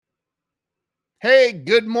Hey,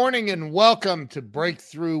 good morning and welcome to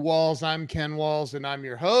Breakthrough Walls. I'm Ken Walls and I'm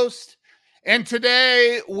your host. And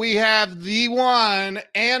today we have the one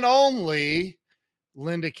and only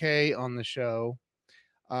Linda Kaye on the show.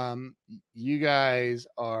 You guys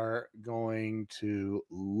are going to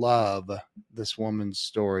love this woman's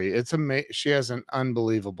story. It's amazing. She has an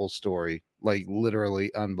unbelievable story, like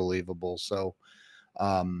literally unbelievable. So,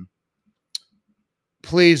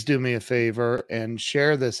 please do me a favor and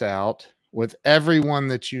share this out with everyone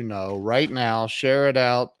that you know right now. Share it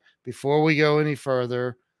out before we go any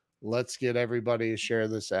further. Let's get everybody to share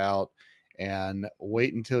this out and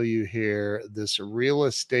wait until you hear this real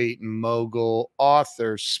estate mogul,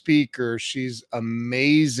 author, speaker. She's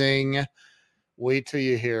amazing. Wait till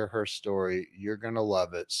you hear her story. You're going to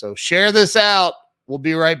love it. So share this out. We'll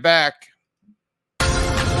be right back.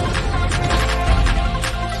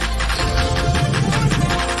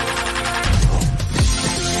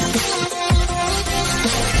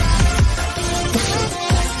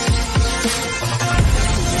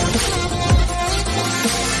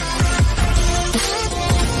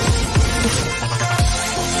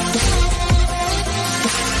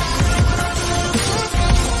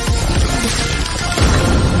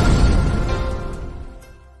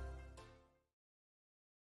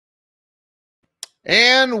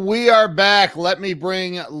 And we are back. Let me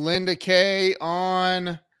bring Linda Kaye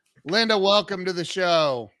on. Linda, welcome to the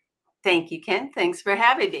show. Thank you, Ken. Thanks for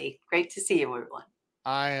having me. Great to see you, everyone.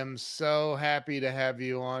 I am so happy to have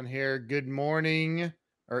you on here. Good morning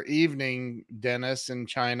or evening, Dennis in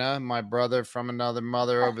China, my brother from another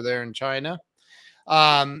mother over there in China.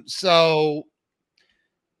 So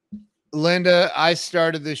Linda, I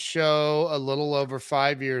started this show a little over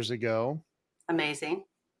 5 years ago. Amazing.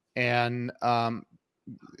 And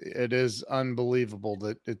it is unbelievable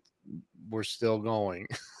that we're still going.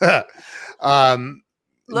 Looks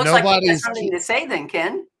like you've got something to say then,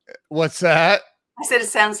 Ken. What's that? I said, it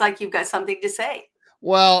sounds like you've got something to say.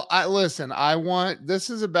 Well, this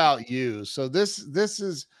is about you. So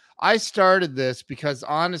I started this because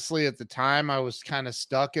honestly, at the time I was kind of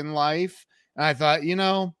stuck in life. And I thought,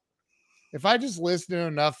 if I just listen to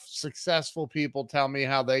enough successful people tell me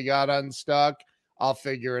how they got unstuck, I'll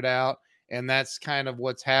figure it out. And that's kind of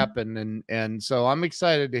what's happened. And so I'm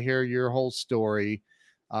excited to hear your whole story.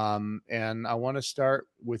 And I want to start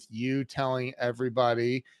with you telling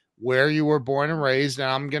everybody where you were born and raised. And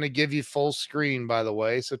I'm going to give you full screen, by the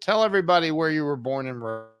way. So tell everybody where you were born and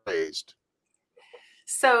raised.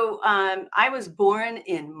 So I was born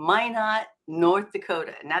in Minot, North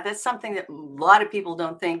Dakota. Now, that's something that a lot of people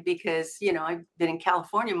don't think because, I've been in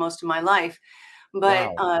California most of my life.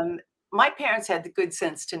 But wow. My parents had the good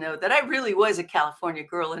sense to know that I really was a California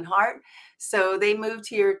girl in heart. So they moved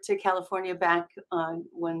here to California back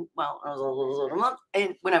when I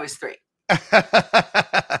was 3.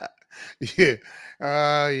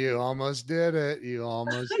 Yeah. You almost did it. You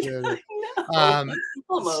almost did it.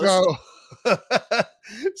 Almost.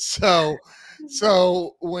 So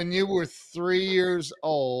when you were 3 years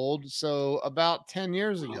old, so about 10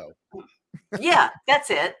 years ago. Yeah, that's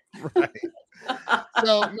it. Right.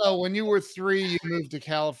 So no, when you were 3, you moved to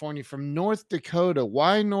California from North Dakota.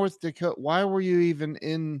 Why North Dakota? Why were you even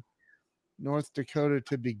in North Dakota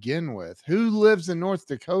to begin with? Who lives in North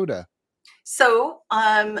Dakota? So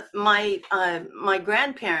my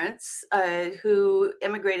grandparents who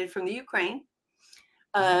immigrated from the Ukraine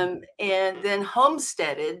and then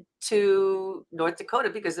homesteaded to North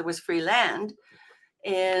Dakota because there was free land.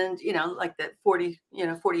 And, like that 40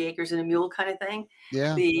 acres and a mule kind of thing.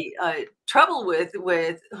 Yeah. The trouble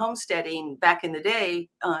with homesteading back in the day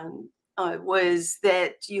was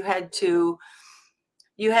that you had to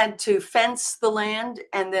fence the land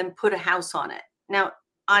and then put a house on it. Now,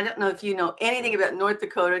 I don't know if you know anything about North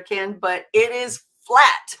Dakota, Ken, but it is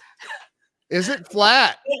flat. Is it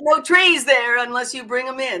flat? There's no trees there unless you bring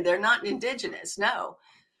them in. They're not indigenous. No.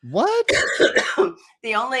 What?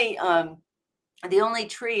 The only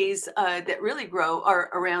trees that really grow are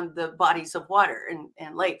around the bodies of water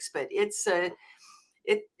and lakes, but it's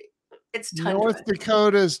tundra. North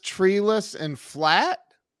Dakota's treeless and flat.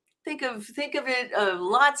 Think of it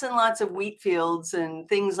lots and lots of wheat fields and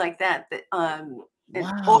things like that. And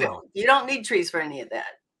wow. Oil. You don't need trees for any of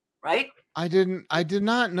that, right? I did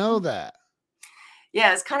not know that.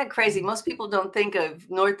 Yeah, it's kind of crazy. Most people don't think of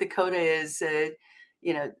North Dakota as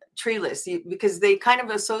treeless because they kind of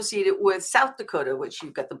associate it with South Dakota, which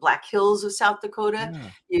you've got the Black Hills of South Dakota,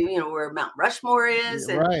 where Mount Rushmore is.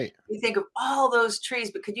 And right. You think of all those trees,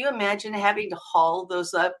 but could you imagine having to haul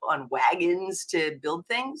those up on wagons to build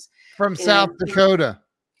things? From South Dakota.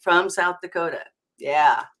 From South Dakota.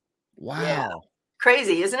 Yeah. Wow. Yeah.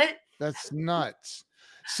 Crazy, isn't it? That's nuts.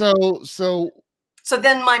 So So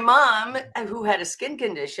then my mom, who had a skin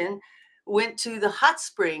condition, went to the hot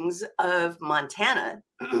springs of Montana,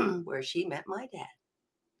 where she met my dad.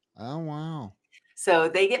 oh wow. So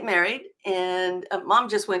they get married, and mom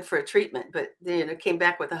just went for a treatment, but came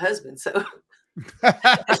back with a husband. So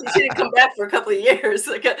actually, she didn't come back for a couple of years.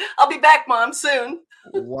 Like, I'll be back, mom, soon.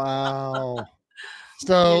 Wow.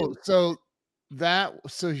 Yeah.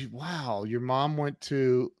 Wow, your mom went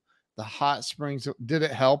to the hot springs. Did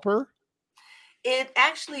it help her? It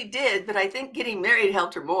actually did, but I think getting married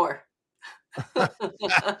helped her more.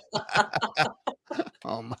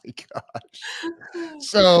 Oh my gosh.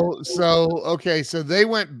 Okay, so they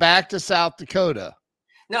went back to South Dakota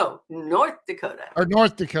No, North Dakota. or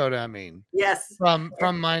North Dakota, I mean, Yes. from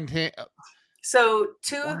Montana. So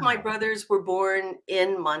two of my Wow. brothers were born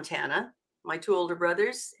in Montana, my two older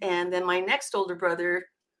brothers. And then my next older brother,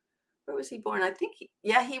 where was he born? I think,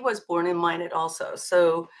 he was born in Minot also.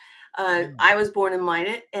 So Mm. I was born in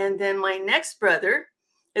Minot. And then my next brother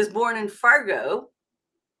is born in Fargo.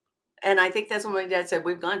 And I think that's when my dad said,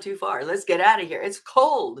 "We've gone too far. Let's get out of here. It's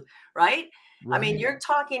cold, right?" I mean, Right. you're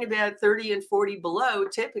talking about 30 and 40 below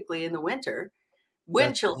typically in the winter, wind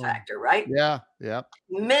That's chill cool. factor, right? Yeah, yep.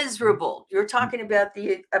 Miserable. You're talking about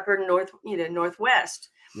the upper north, northwest.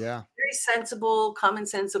 Yeah, Very sensible,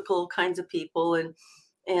 commonsensical kinds of people,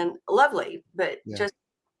 and lovely, but yeah. just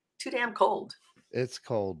too damn cold. It's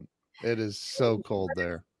cold. It is so cold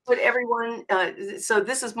there. But everyone, so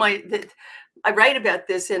this is I write about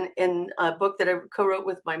this in a book that I co-wrote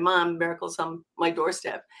with my mom, Miracles on My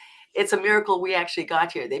Doorstep. It's a miracle we actually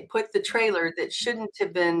got here. They put the trailer that shouldn't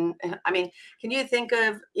have been. I mean, can you think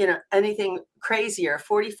of anything crazier?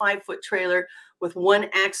 45-foot trailer with one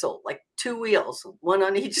axle, like two wheels, one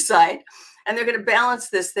on each side, and they're going to balance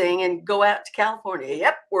this thing and go out to California.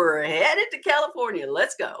 Yep, we're headed to California.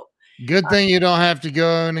 Let's go. Good thing you don't have to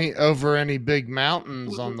go over any big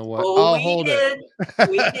mountains on the way. Oh, I'll we hold it. did.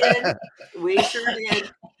 We did. We sure did. That's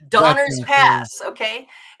Donner's insane. Pass, okay?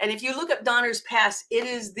 And if you look up Donner's Pass, it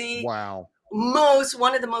is Wow.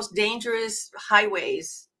 one of the most dangerous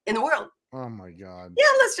highways in the world. Oh my God. Yeah,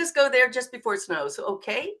 let's just go there just before it snows.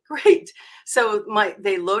 Okay, great. So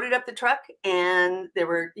they loaded up the truck, and there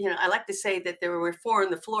were, I like to say that there were 4 on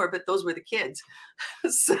the floor, but those were the kids.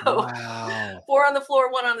 So Wow. 4 on the floor,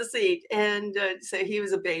 1 on the seat, and so he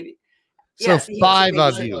was a baby. So Yes, he was a 5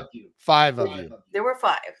 baby. of you. 5 of you. There were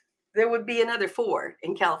 5. There would be another 4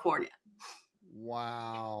 in California.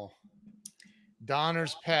 Wow.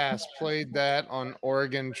 Donner's Pass played that on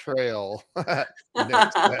Oregon Trail. Nick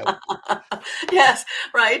said. Yes,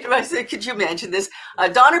 right. I said, could you imagine this? A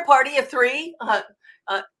Donner party of 3.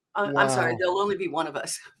 I'm sorry, Wow. there'll only be one of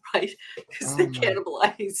us, right? Because Oh they my.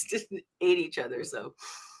 cannibalized and ate each other. So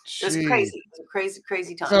it was Jeez. crazy. It was a crazy,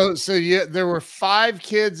 crazy time. So yeah, there were 5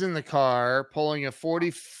 kids in the car pulling a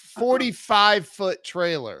 45-foot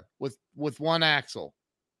trailer with one axle.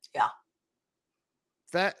 Yeah.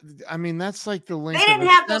 I mean, that's like the They length of didn't a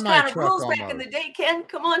have those semi kind of truck rules back in the almost. day, Ken.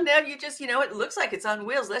 Come on now. You just, it looks like it's on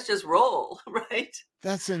wheels. Let's just roll, right?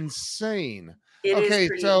 That's insane. It is Okay,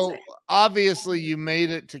 pretty so insane. obviously you made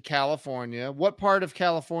it to California. What part of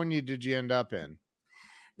California did you end up in?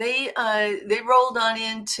 They rolled on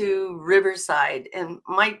into Riverside, and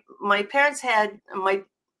my parents had my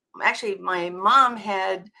mom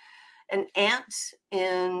had an aunt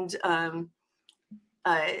and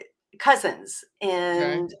cousins, Okay.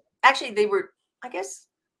 and actually they were, I guess.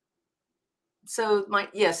 So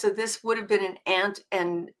so this would have been an aunt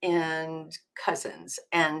and cousins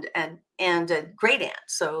and a great aunt.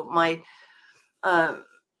 So uh,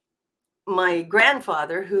 my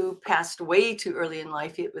grandfather, who passed way too early in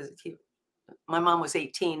life, my mom was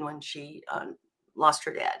 18 when she lost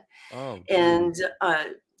her dad. Oh, geez. And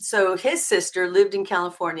so his sister lived in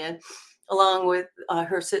California along with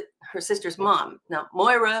her sister's mom. Now,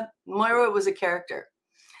 Moira was a character.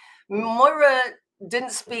 Moira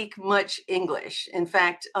didn't speak much English. In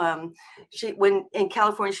fact, when in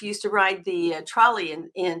California, she used to ride the trolley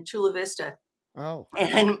in Chula Vista. Oh.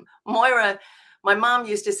 And Moira, my mom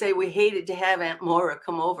used to say we hated to have Aunt Moira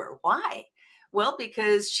come over. Why? Well,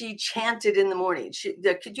 because she chanted in the morning.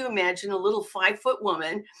 Could you imagine a little 5-foot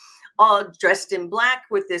woman all dressed in black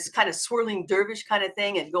with this kind of swirling dervish kind of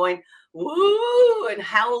thing and going, woo, and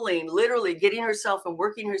howling, literally getting herself and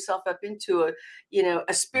working herself up into a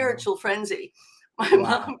spiritual frenzy. My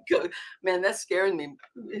Wow. mom goes, man, that's scaring me.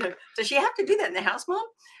 Does she have to do that in the house, Mom?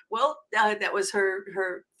 Well, that was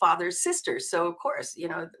her father's sister. So, of course,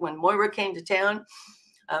 when Moira came to town,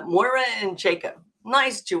 Moira and Jacob,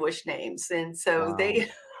 nice Jewish names. And so Wow.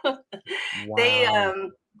 they Wow.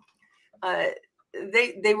 uh,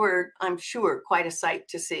 they were, I'm sure, quite a sight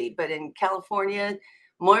to see. But in California,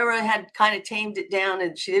 Moira had kind of tamed it down,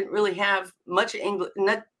 and she didn't really have much English.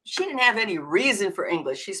 She didn't have any reason for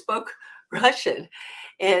English. She spoke Russian,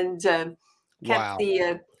 and kept Wow.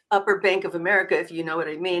 the Upper Bank of America, if you know what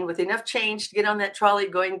I mean, with enough change to get on that trolley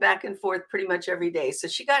going back and forth pretty much every day. So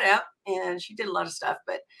she got out and she did a lot of stuff.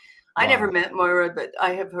 But I never Wow. met Moira, but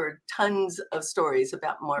I have heard tons of stories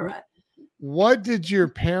about Moira. What did your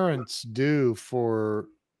parents do for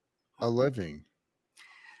a living?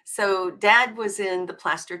 So dad was in the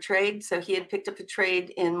plaster trade. So he had picked up a trade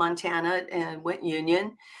in Montana and went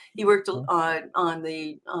union. He worked on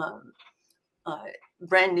the uh,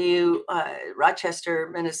 brand new Rochester,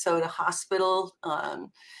 Minnesota hospital.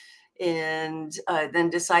 And then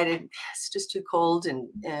decided it's just too cold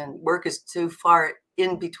and work is too far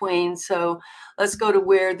in between. So let's go to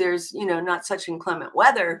where there's, not such inclement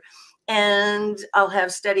weather, and I'll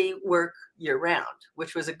have steady work year round,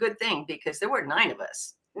 which was a good thing because there were nine of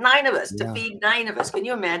us to Yeah. feed nine of us. Can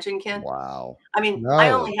you imagine, Ken? Wow. I mean, I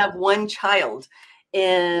No. only have one child,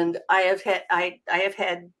 and I have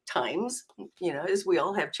had times, as we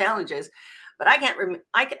all have challenges, but I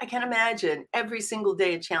can't imagine every single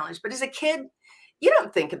day a challenge. But as a kid, you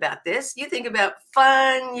don't think about this. You think about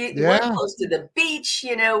fun. We're Yeah. close to the beach.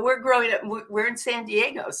 We're growing up. We're in San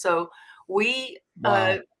Diego, so we uh,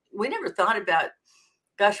 Wow. we never thought about,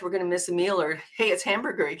 gosh, we're going to miss a meal, or hey, it's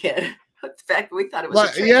hamburger again. In fact, we thought it was a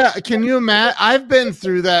Like, treat. yeah, can you imagine? I've been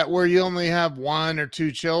through that where you only have one or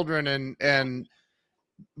two children, and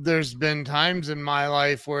there's been times in my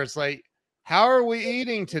life where it's like, how are we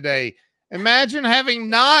eating today? Imagine having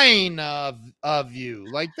nine of you.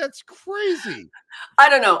 Like, that's crazy, I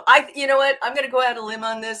don't know. You know what? I'm going to go out on a limb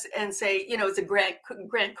on this and say, it's a Grant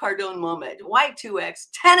Cardone moment. Why 2x,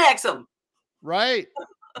 10x them? right?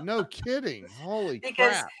 No kidding. Holy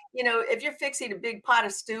Because crap. if you're fixing a big pot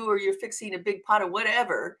of stew or you're fixing a big pot of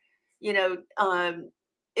whatever, you know, um,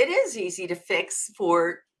 it is easy to fix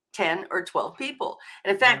for 10 or 12 people.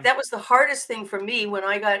 And in fact, Yeah. that was the hardest thing for me when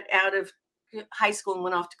I got out of high school and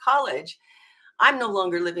went off to college. I'm no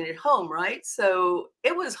longer living at home, right? So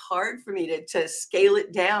it was hard for me to scale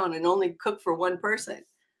it down and only cook for one person.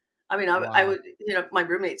 I mean, I Wow. would, my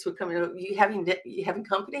roommates would come in. You having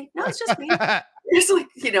company? No, it's just me. There's like,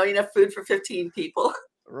 enough food for 15 people.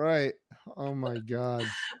 Right. Oh my God.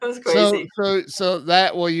 It was So crazy. so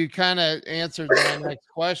that, well, you kind of answered my next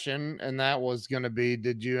question, and that was going to be,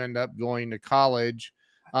 did you end up going to college?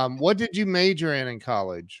 What did you major in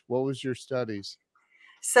college? What was your studies?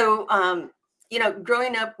 So,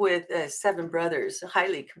 growing up with seven brothers,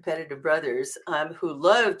 highly competitive brothers who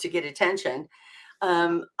loved to get attention,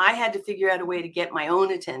 I had to figure out a way to get my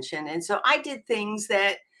own attention. And so I did things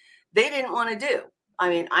that they didn't want to do. I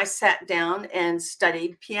mean, I sat down and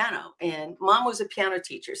studied piano, and mom was a piano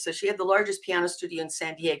teacher. So she had the largest piano studio in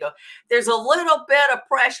San Diego. There's a little bit of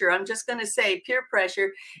pressure. I'm just going to say peer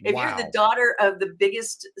pressure. If you're the Wow. daughter of the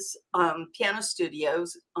biggest piano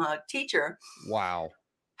studios teacher, Wow.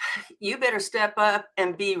 you better step up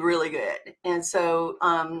and be really good. And so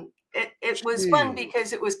it was fun Gee.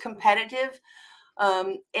 because it was competitive.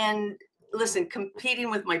 And listen, competing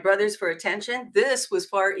with my brothers for attention, this was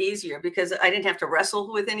far easier because I didn't have to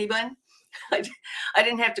wrestle with anyone. I, I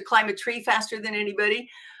didn't have to climb a tree faster than anybody.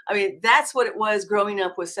 I mean, that's what it was growing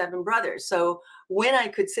up with seven brothers. So when I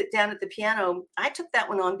could sit down at the piano, I took that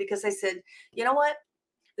one on because I said, you know what?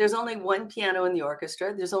 There's only one piano in the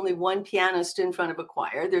orchestra. There's only one pianist in front of a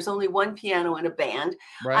choir. There's only one piano in a band.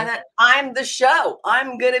 I Right. thought, I'm the show.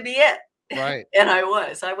 I'm going to be it. Right. And I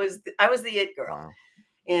was the it girl. Wow.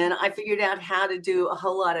 And I figured out how to do a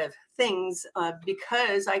whole lot of things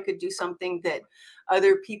because I could do something that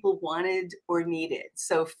other people wanted or needed.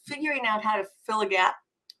 So figuring out how to fill a gap,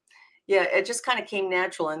 yeah, it just kind of came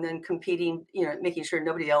natural. And then competing, making sure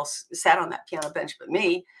nobody else sat on that piano bench but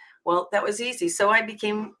me. Well, that was easy. So I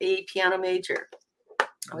became a piano major.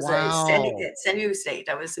 I was a Wow. San Diego State.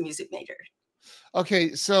 I was a music major.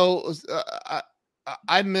 Okay, so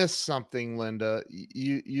I missed something, Linda.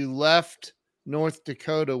 You left North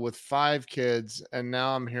Dakota with 5 kids, and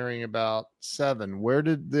now I'm hearing about 7. Where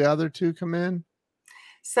did the other 2 come in?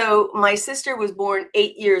 So my sister was born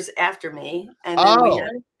 8 years after me, and Oh.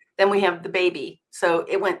 then we have the baby. So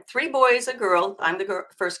it went 3 boys, a girl. I'm the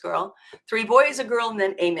first girl. 3 boys, a girl, and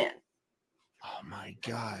then amen. Oh my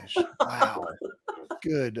gosh. Wow.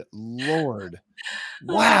 Good Lord. Uh,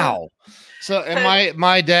 Wow. So, and but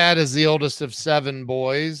my dad is the oldest of 7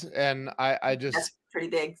 boys, and I just that's pretty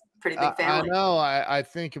big I family. know, I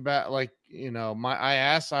think about, like,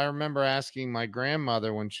 I remember asking my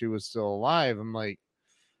grandmother when she was still alive, I'm like,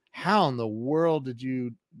 "How in the world did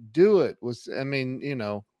you do it. I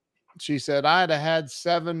mean, she said, I'd have had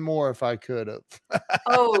 7 more if I could have.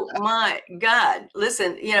 Oh my God.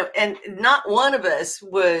 Listen, and not one of us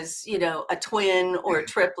was, a twin or a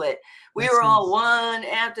triplet. We That's were all ins one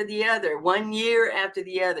after the other, 1 year after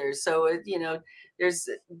the other. So, there's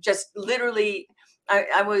just literally,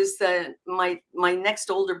 I was, my next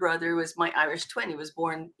older brother was my Irish twin. He was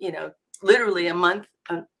born, literally a month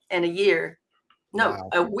and a year. No, Wow.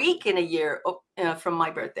 a week and a year from my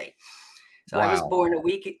birthday. So I was Wow. born a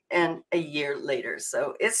week and a year later.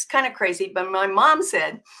 So it's kind of crazy. But my mom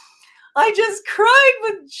said, I just cried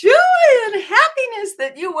with joy and happiness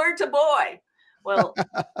that you weren't a boy. Well,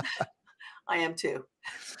 I am too,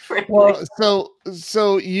 Well, frankly.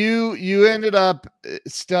 so you ended up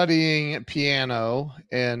studying piano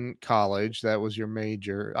in college. That was your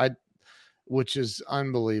major. Which is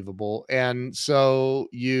unbelievable. And so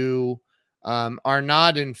you are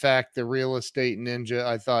not, in fact, the real estate ninja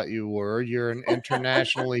I thought you were. You're an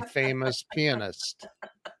internationally famous pianist.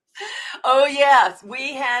 Oh, yes.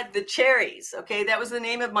 We had the Cherries. Okay. That was the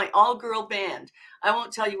name of my all girl band. I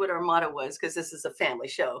won't tell you what our motto was because this is a family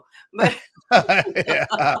show, but,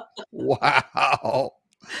 Yeah. Wow.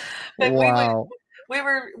 but Wow. we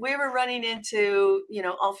were running into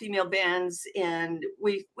all female bands, and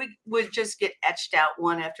we would just get etched out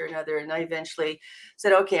one after another, and I eventually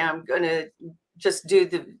said, okay, I'm gonna just do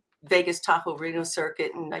the Vegas Tahoe Reno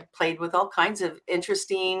circuit, and I played with all kinds of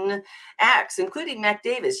interesting acts, including Mac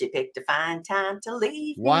Davis. You picked a fine time to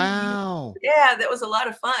leave me. Wow. Yeah, that was a lot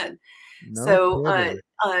of fun. No So,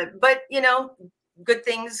 kidding. but good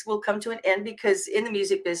things will come to an end because in the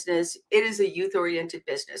music business, it is a youth oriented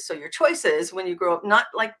business. So your choices when you grow up, not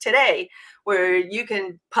like today, where you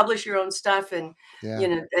can publish your own stuff and,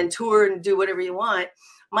 Yeah. and tour and do whatever you want.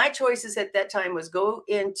 My choices at that time was go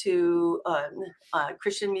into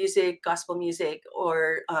Christian music, gospel music,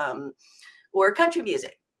 or country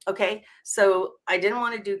music. Okay. So I didn't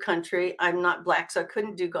want to do country. I'm not black, so I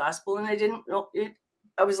couldn't do gospel. And I didn't know it.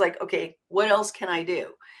 I was like, okay, what else can I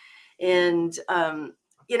do? And,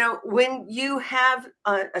 when you have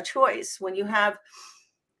a choice, when you have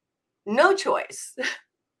no choice,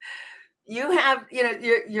 you have,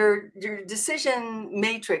 your decision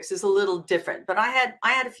matrix is a little different. But I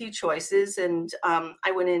had a few choices, and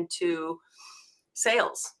I went into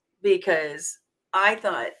sales because I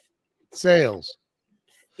thought, Sales.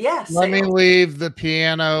 yeah, Let me sales. leave the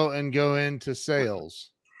piano and go into sales.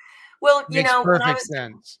 Well, Makes when I perfect was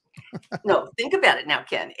sense. no, think about it now,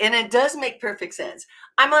 Ken. And it does make perfect sense.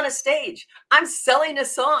 I'm on a stage. I'm selling a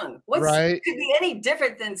song. What's Right? could be any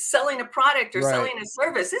different than selling a product or Right. selling a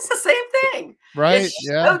service? It's the same thing. Right. It's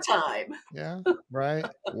Yeah. showtime. Yeah. Right.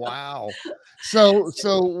 Wow. So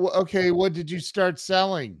okay, what did you start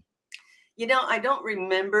selling? I don't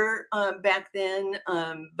remember back then,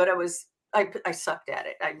 but I sucked at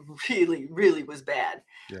it. I really, really was bad.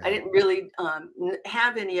 I Yeah. didn't really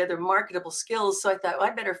have any other marketable skills, so I thought, well,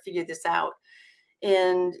 I better figure this out.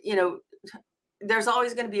 And there's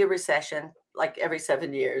always going to be a recession like every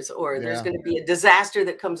 7 years, or there's Yeah. going to be a disaster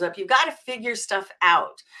that comes up. You've got to figure stuff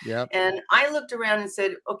out. Yep. And I looked around and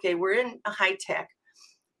said, okay, we're in a high tech.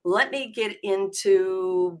 Let me get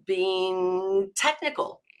into being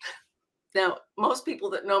technical. Now, most people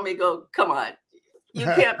that know me go, come on, you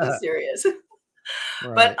can't be serious.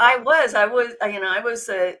 But Right. I was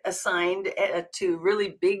assigned to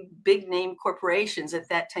really big name corporations at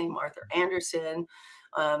that time, Arthur Anderson,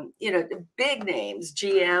 big names,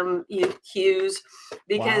 GM, Hughes, Wow.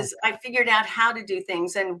 because I figured out how to do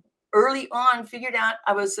things, and early on figured out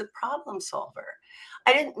I was a problem solver.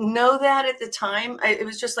 I didn't know that at the time. It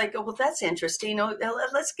was just like, oh, well, that's interesting. Oh,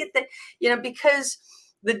 let's get the, because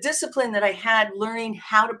the discipline that I had learning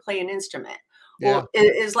how to play an instrument Yeah. or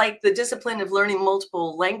is like the discipline of learning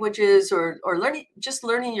multiple languages or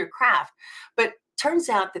learning your craft. But turns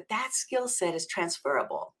out that skill set is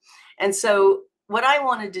transferable. And so what I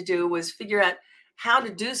wanted to do was figure out how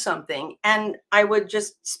to do something, and I would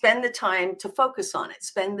just spend the time to focus on it,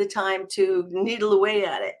 spend the time to needle away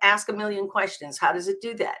at it, ask a million questions. How does it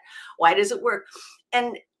do that? Why does it work?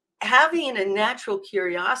 And having a natural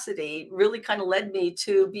curiosity really kind of led me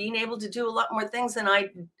to being able to do a lot more things than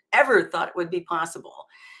I ever thought it would be possible.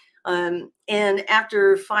 And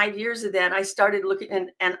after 5 years of that, I started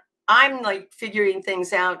looking, and I'm like figuring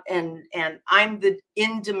things out, and I'm the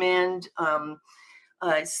in demand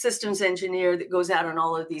systems engineer that goes out on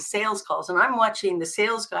all of these sales calls, and I'm watching the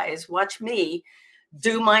sales guys watch me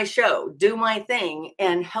do my show, do my thing,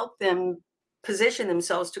 and help them position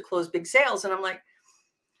themselves to close big sales. And I'm like,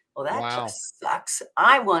 well, that Wow. just sucks.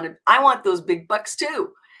 I want those big bucks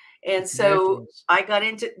too. And so Congratulations. I got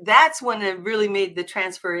into that's when I really made the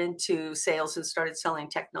transfer into sales and started selling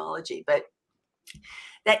technology. But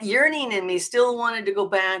that yearning in me still wanted to go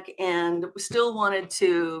back and still wanted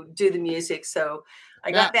to do the music. So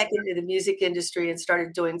I Now, got back into the music industry and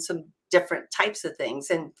started doing some different types of things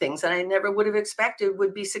and things that I never would have expected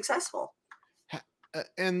would be successful.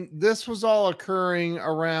 and this was all occurring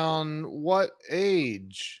around what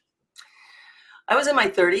age? I was in my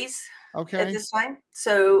 30s at Okay. this time.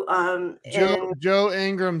 So, and Joe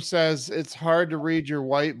Ingram says it's hard to read your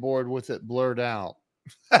whiteboard with it blurred out.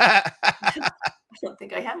 I don't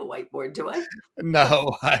think I have a whiteboard, do I?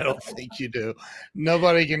 No, I don't think you do.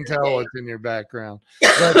 Nobody can tell Okay. what's in your background.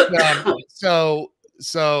 But so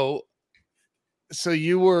so so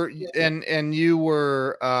you were and you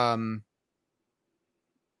were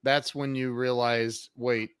that's when you realized,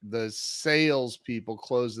 wait, the sales people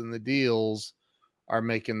closing the deals are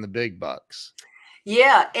making the big bucks.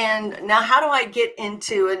 Yeah, and now how do I get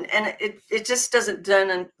into and it just doesn't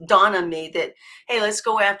dawn on me that hey, let's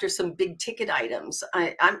go after some big ticket items.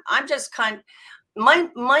 I'm just kind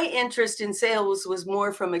my interest in sales was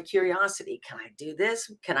more from a curiosity. Can I do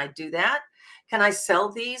this? Can I do that? Can I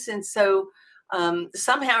sell these? And so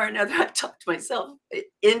somehow or another, I talked myself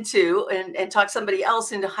into and talked somebody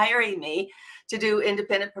else into hiring me to do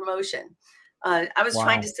independent promotion. I was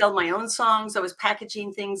trying to Wow. sell my own songs. I was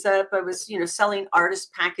packaging things up. I was, selling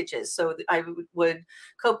artist packages. So I would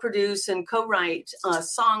co-produce and co-write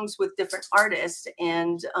songs with different artists.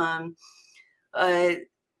 And uh,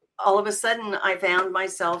 all of a sudden, I found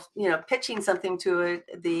myself, pitching something to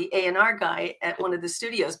the A&R guy at one of the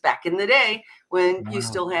studios back in the day when you Wow.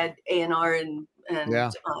 still had A&R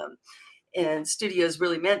Yeah. and studios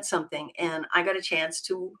really meant something. And I got a chance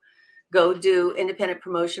to go do independent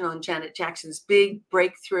promotion on Janet Jackson's big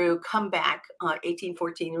breakthrough comeback,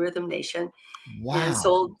 1814 Rhythm Nation, and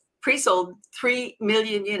Wow. pre-sold 3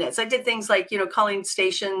 million units. I did things like, calling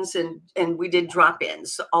stations and we did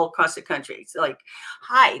drop-ins all across the country. So like,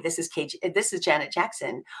 hi, this is Janet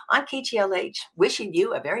Jackson on KTLH, wishing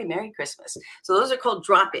you a very Merry Christmas. So those are called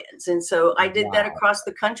drop-ins. And so I did that Wow. across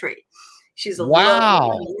the country. She's a lovely,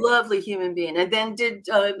 Wow. lovely human being. And then did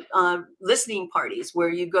listening parties where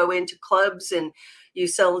you go into clubs and you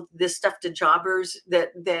sell this stuff to jobbers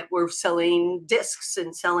that were selling discs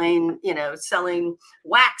and selling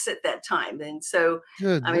wax at that time. And so, I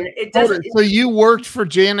Good. mean, it Hold doesn't. it. So you worked for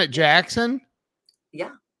Janet Jackson?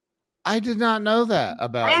 Yeah, I did not know that I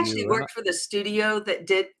about actually you. And worked for the studio that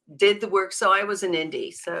did the work. So I was an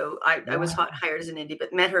indie. So I was wow. hired as an indie,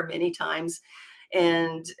 but met her many times,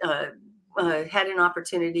 and had an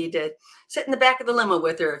opportunity to sit in the back of the limo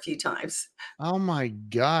with her a few times. Oh my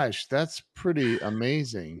gosh, that's pretty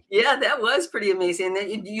amazing. Yeah, that was pretty amazing. That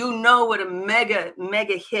you know what a mega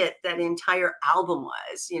hit that entire album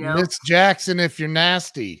was. Miss Jackson, if you're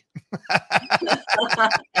nasty.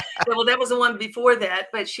 Well, that was the one before that,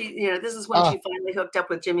 but this is when Oh, she finally hooked up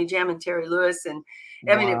with Jimmy Jam and Terry Lewis, and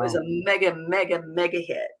I mean, it was a wow. mega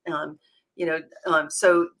hit.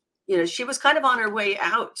 So she was kind of on her way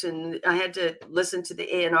out, and I had to listen to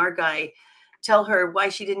the A&R guy tell her why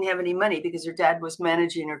she didn't have any money because her dad was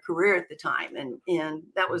managing her career at the time, and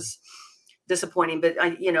that was disappointing. But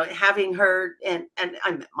having her and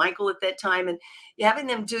I met Michael at that time, and having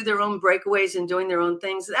them do their own breakaways and doing their own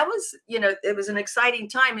things, that was it was an exciting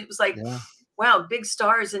time. It was like, Yeah. wow, big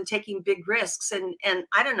stars and taking big risks, and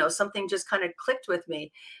I don't know, something just kind of clicked with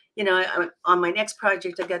me. On my next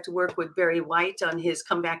project, I got to work with Barry White on his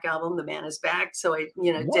comeback album, The Man Is Back. So I,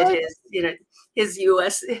 did What? his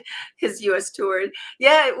US his US tour.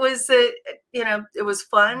 Yeah, it was it was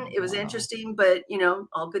fun, it was Wow. interesting, but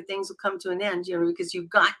all good things will come to an end, because you've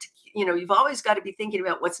got to, you've always got to be thinking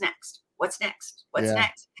about what's next, what's Yeah.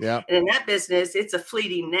 next. Yeah. And in that business, it's a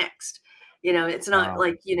fleeting next. It's not Wow.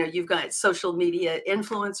 like, you've got social media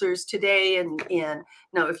influencers today. And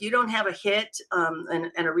no, if you don't have a hit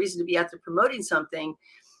and a reason to be out there promoting something,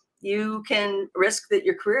 you can risk that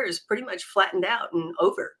your career is pretty much flattened out and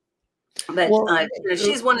over. But Well,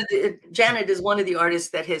 Janet is one of the artists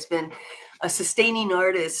that has been a sustaining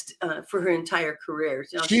artist for her entire career.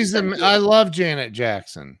 She's done I hits. love Janet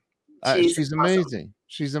Jackson. She's She's awesome. amazing.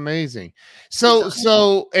 She's amazing. She's So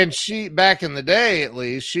awesome. and she back in the day at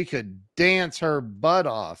least she could dance her butt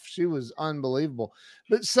off. She was unbelievable.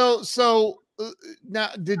 But now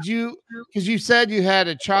did you, because you said you had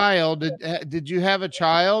a child, did you have a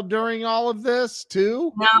child during all of this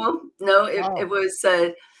too? No, it Oh,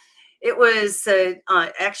 was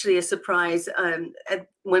actually a surprise.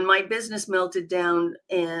 When my business melted down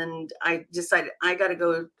and I decided I got to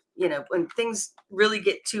go, when things really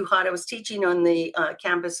get too hot. I was teaching on the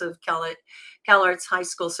campus of Cal Arts High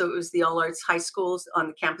School. So it was the All Arts High Schools on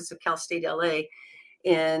the campus of Cal State LA.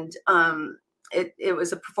 And it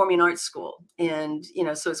was a performing arts school. And,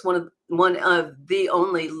 so it's one of the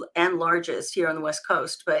only and largest here on the West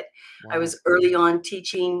Coast. But Wow. I was early on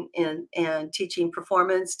teaching and teaching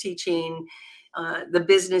performance, teaching the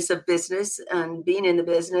business of business and being in the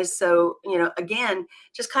business. So, again,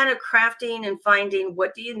 just kind of crafting and finding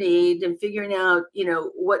what do you need and figuring out,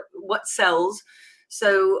 what sells.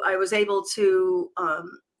 So I was able to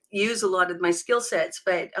use a lot of my skill sets,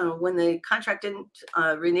 but when the contract didn't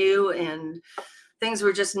renew and things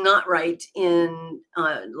were just not right in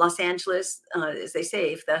Los Angeles, as they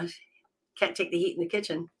say, if the can't take the heat in the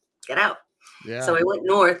kitchen, get out. Yeah. So I went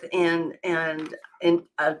north, and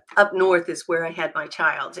up north is where I had my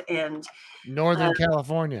child, and Northern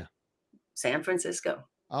California, San Francisco.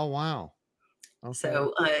 Oh, wow. Okay.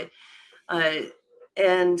 So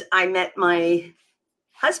and I met my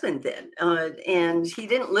husband then, and he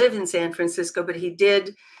didn't live in San Francisco, but he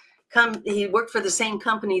did come. He worked for the same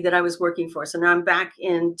company that I was working for. So now I'm back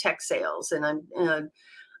in tech sales, and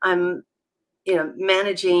I'm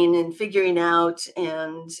managing and figuring out,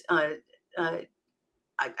 and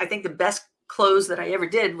I think the best close that I ever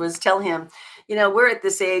did was tell him, we're at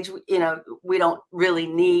this age, we don't really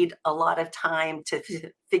need a lot of time to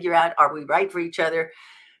figure out, are we right for each other?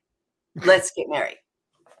 Let's get married.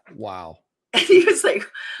 Wow. And he was like,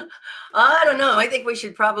 I don't know. I think we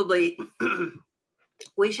should probably,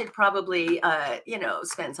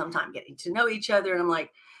 spend some time getting to know each other. And I'm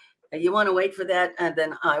like, you want to wait for that, and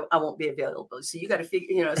then I won't be available. So you got to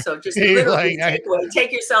figure, so just literally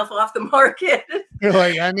take yourself off the market. You're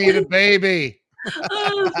like, I need a baby.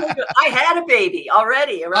 I had a baby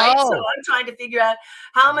already, right? Oh. So I'm trying to figure out,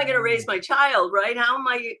 how am I going to raise my child, right? How am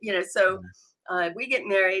I, so we get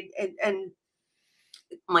married, and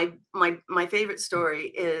my favorite story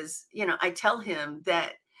is, I tell him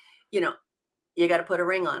that, you got to put a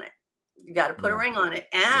ring on it. You got to put a ring on it.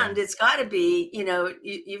 And it's got to be,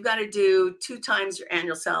 you've got to do 2 times your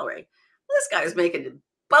annual salary. This guy was making a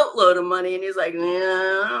boatload of money, and he's like,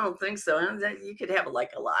 I don't think so. You could have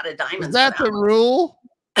like a lot of diamonds. Is that the rule?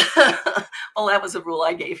 Well, that was a rule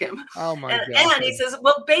I gave him. Oh my God. And he says,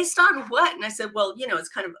 well, based on what? And I said, well, it's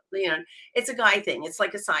kind of, it's a guy thing. It's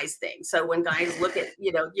like a size thing. So when guys look at,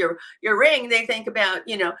 your ring, they think about,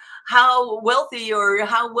 how wealthy or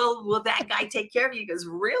how well will that guy take care of you? He goes,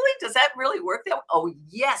 really? Does that really work that way? Oh,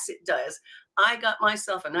 yes, it does. I got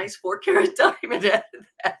myself a nice 4-carat diamond out of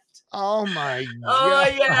that. Oh my God.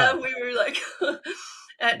 Oh yeah. We were like,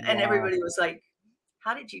 and everybody was like,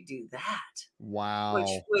 how did you do that? Wow. Which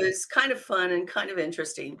was kind of fun and kind of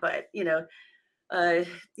interesting. But, he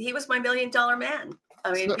was my $1 million man.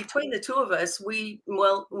 I mean, between the two of us, we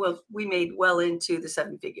made well into the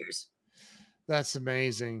 7 figures. That's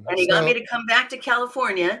amazing. And he got me to come back to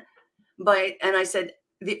California. And I said,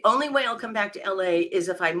 the only way I'll come back to LA is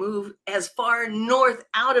if I move as far north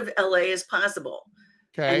out of LA as possible.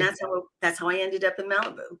 Okay. And that's how I ended up in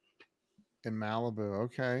Malibu. In Malibu.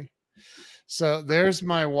 Okay. So there's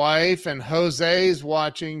my wife, and Jose's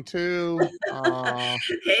watching too.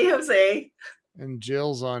 Hey, Jose. And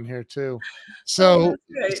Jill's on here too. So,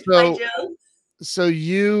 hi, Jill. So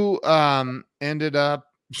you ended up.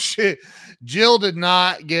 Jill did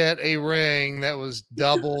not get a ring that was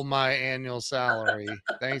double my annual salary.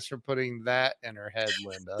 Thanks for putting that in her head,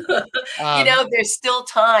 Linda. There's still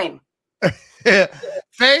time.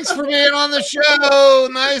 Thanks for being on the show.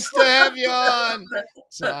 Nice to have you on.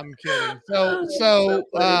 So I'm kidding.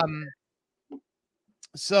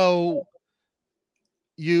 So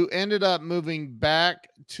you ended up moving back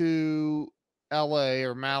to LA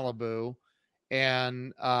or Malibu,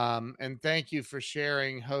 and thank you for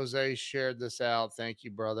sharing. Jose shared this out. Thank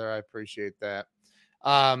you, brother. I appreciate that.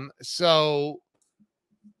 So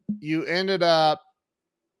you ended up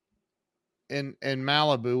in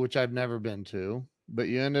Malibu, which I've never been to, but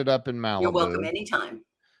you ended up in Malibu. You're welcome anytime.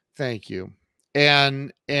 Thank you.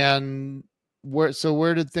 And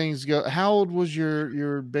where did things go? How old was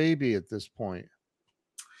your baby at this point?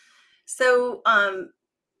 So,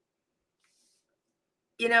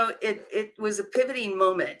 it was a pivoting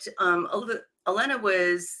moment. Elena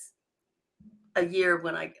was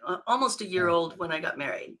almost a year old when I got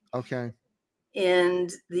married. Okay.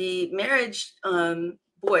 And the marriage, the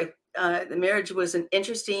marriage was an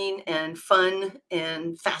interesting and fun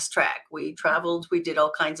and fast track. We traveled, we did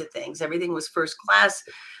all kinds of things. Everything was first class,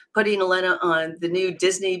 putting Elena on the new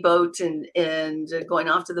Disney boat and going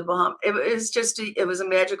off to the Bahamas. It was a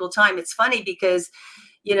magical time. It's funny because,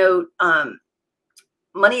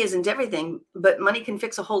 money isn't everything, but money can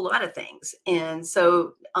fix a whole lot of things. And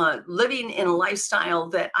so living in a lifestyle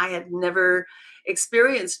that I had never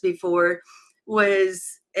experienced before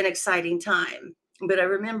was an exciting time. But I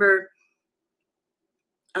remember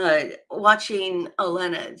watching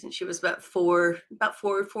Elena, and she was four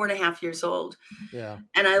and a half years old. Yeah.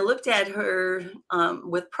 And I looked at her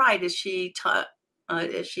with pride as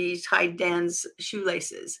as she tied Dan's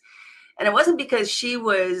shoelaces. And it wasn't because she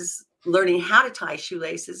was learning how to tie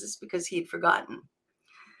shoelaces, it's because he'd forgotten.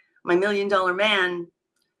 My $1 million man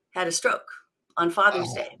had a stroke on Father's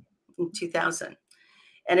Oh, Day in 2000.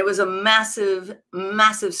 And it was a massive,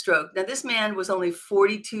 massive stroke. Now, this man was only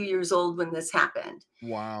 42 years old when this happened.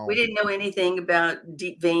 We wow. didn't know anything about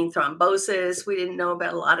deep vein thrombosis. We didn't know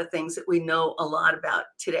about a lot of things that we know a lot about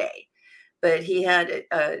today. But he had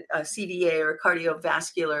a CVA, or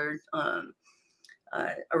cardiovascular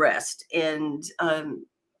arrest. And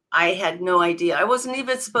I had no idea. I wasn't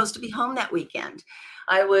even supposed to be home that weekend.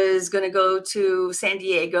 I was going to go to San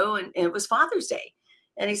Diego, and it was Father's Day.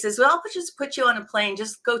 And he says, well, I'll just put you on a plane.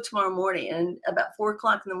 Just go tomorrow morning. And about 4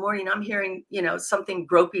 o'clock in the morning, I'm hearing, something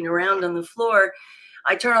groping around on the floor.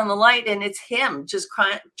 I turn on the light, and it's him just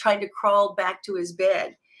trying to crawl back to his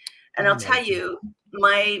bed. And Oh I'll my tell you,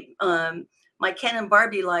 my Ken and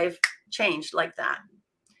Barbie life changed like that.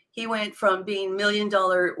 He went from being $1 million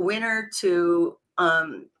winner to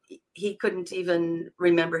he couldn't even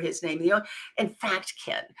remember his name. In fact,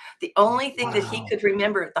 Ken, the only thing that he wow. could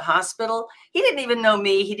remember at the hospital, he didn't even know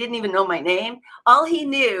me. He didn't even know my name. All he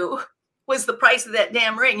knew was the price of that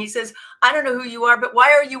damn ring. He says, I don't know who you are, but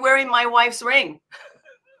why are you wearing my wife's ring?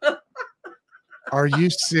 Are you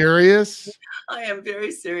serious? I am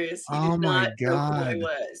very serious. He Oh did my not know who I God.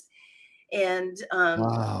 was. And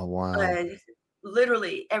Wow, wow. uh,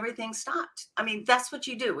 literally everything stopped. I mean, that's what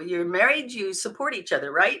you do when you're married. You support each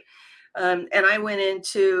other, right? And I went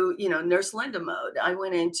into Nurse Linda mode. I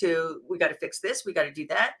went into, we got to fix this, we got to do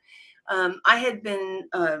that. I had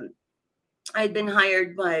been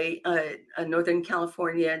hired by a Northern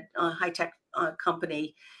California high tech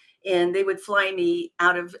company, and they would fly me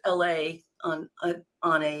out of LA on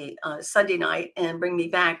a Sunday night and bring me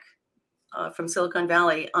back from Silicon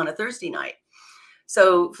Valley on a Thursday night.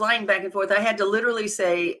 So flying back and forth, I had to literally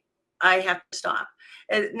say, I have to stop.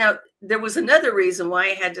 And now there was another reason why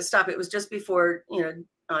I had to stop. It was just before,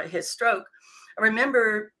 his stroke. I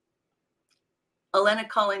remember Elena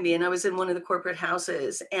calling me, and I was in one of the corporate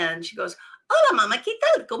houses, and she goes, "Hola, mama, ¿qué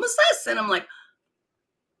tal? ¿Cómo estás?" And I'm like,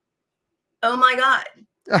 "Oh my God,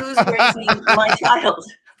 who's raising my child?"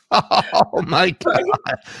 Oh my Right?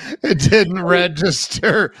 God. It didn't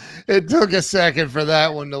register. It took a second for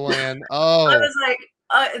that one to land. I Oh, was like,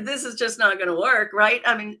 this is just not going to work, right?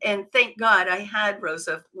 I mean, and thank God I had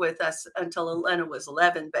Rosa with us until Elena was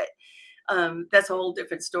 11, but that's a whole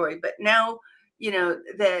different story. But now,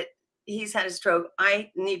 that he's had a stroke,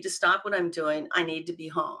 I need to stop what I'm doing. I need to be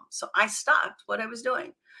home. So I stopped what I was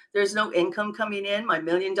doing. There's no income coming in. My $1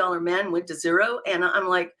 million man went to zero. And I'm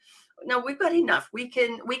like, no, we've got enough. We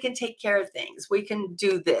can take care of things. We can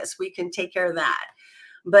do this. We can take care of that.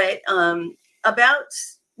 But about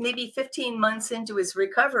maybe 15 months into his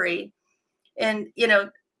recovery, and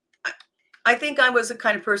I think I was the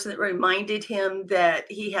kind of person that reminded him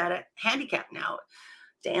that he had a handicap now.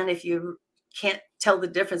 Dan, if you can't tell the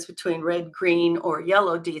difference between red, green, or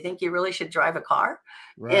yellow, do you think you really should drive a car?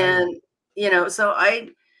 right. And so I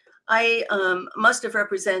must have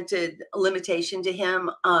represented a limitation to him,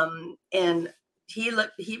 and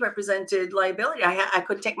he represented liability. I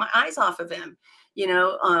couldn't take my eyes off of him.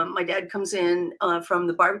 My dad comes in from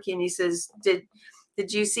the barbecue, and he says, "Did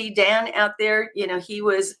you see Dan out there? He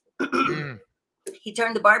was." Mm. He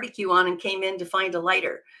turned the barbecue on and came in to find a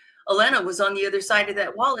lighter. Elena was on the other side of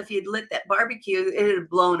that wall. If he had lit that barbecue, it had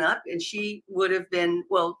blown up, and she would have been,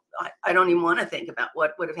 well, I don't even want to think about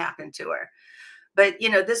what would have happened to her. But,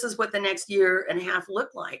 this is what the next year and a half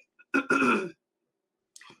looked like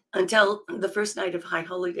until the first night of High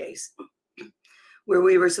Holy Days, where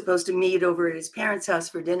we were supposed to meet over at his parents' house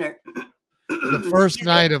for dinner. The first Excuse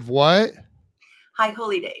me. night of what? High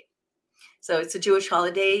Holy Day. So it's a Jewish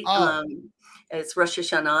holiday. Oh, It's Rosh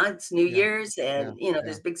Hashanah, it's New yeah, Year's, yeah, and yeah,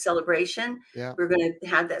 there's big celebration. yeah. We're going to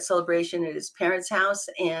have that celebration at his parents' house,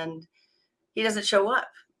 and he doesn't show up,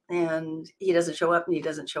 and he doesn't show up, and he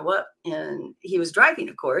doesn't show up, and he was driving,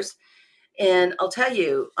 of course. And I'll tell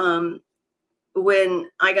you, when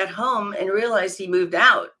I got home and realized he moved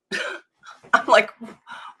out, I'm like,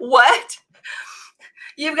 what?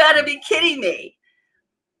 You've got to be kidding me.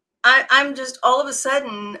 I'm just all of a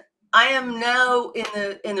sudden, I am now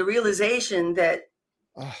in the realization that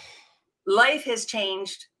Oh, life has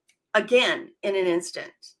changed again in an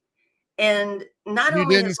instant. And not You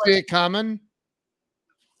only didn't his see life, it coming?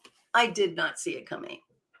 I did not see it coming.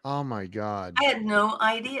 Oh my God. I had no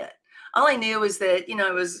idea. All I knew was that,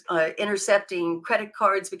 I was intercepting credit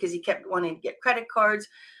cards because he kept wanting to get credit cards.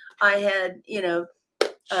 I had,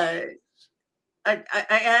 uh, I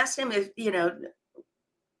asked him if,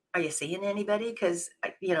 are you seeing anybody? Because,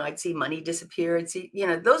 I'd see money disappear. I'd see,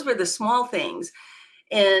 those were the small things.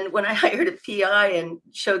 And when I hired a PI and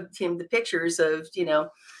showed him the pictures of,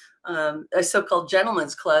 a so-called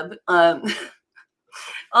gentleman's club,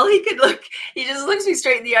 all he just looks me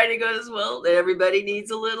straight in the eye and he goes, well, everybody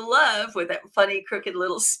needs a little love, with that funny, crooked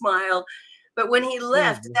little smile. But when he Oh,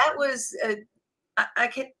 left, that was, I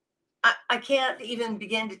can't even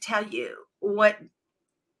begin to tell you what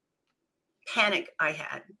panic I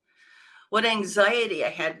had, what anxiety I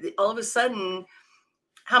had. All of a sudden,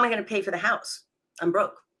 how am I going to pay for the house? I'm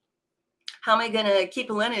broke. How am I going to keep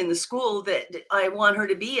Elena in the school that I want her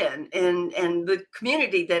to be in, and the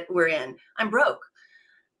community that we're in? I'm broke.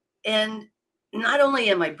 And not only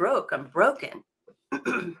am I broke, I'm broken.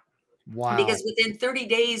 wow. Because within 30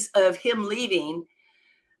 days of him leaving,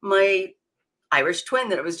 my Irish twin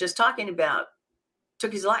that I was just talking about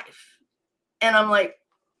took his life. And I'm like,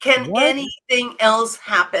 can What? anything else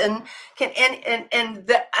happen?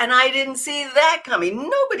 And I didn't see that coming.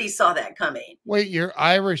 Nobody saw that coming. Wait, your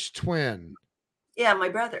Irish twin. Yeah, my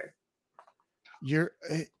brother. It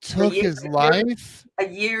A took year, his life? a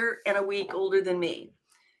year and a week older than me.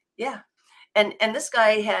 Yeah. And this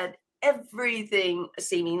guy had everything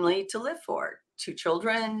seemingly to live for. 2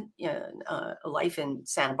 children, a life in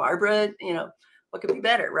Santa Barbara, what could be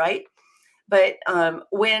better, right? But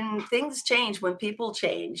when things change, when people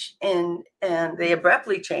change and they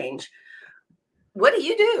abruptly change, what do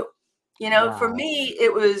you do? For Wow. me,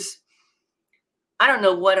 it was, I don't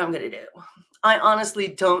know what I'm going to do. I honestly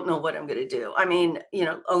don't know what I'm going to do. I mean,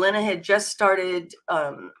 Elena had just started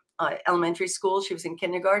elementary school. She was in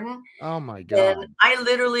kindergarten. Oh my And God. I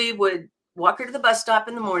literally would walk her to the bus stop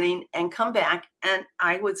in the morning and come back, and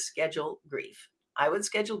I would schedule grief. I would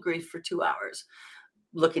schedule grief for 2 hours,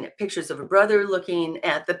 looking at pictures of a brother, looking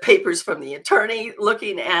at the papers from the attorney,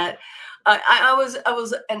 looking at, I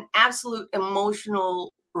was an absolute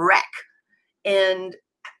emotional wreck. And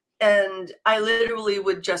I literally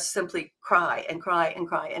would just simply cry and cry and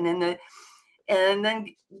cry. And then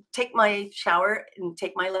take my shower and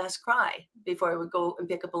take my last cry before I would go and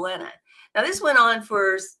pick up Elena. Now, this went on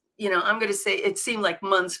for, I'm going to say it seemed like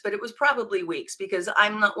months, but it was probably weeks, because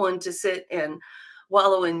I'm not one to sit and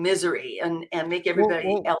wallow in misery and make Well, everybody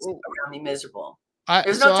well, else well, around me miserable. I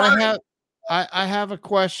There's no so I time. have I have a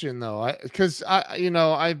question though. Because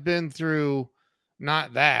I've been through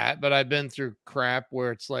not that, but I've been through crap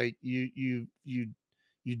where it's like you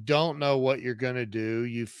don't know what you're gonna do.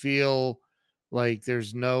 You feel like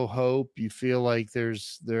there's no hope. You feel like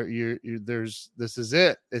there's this is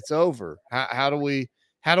it. It's over. How do we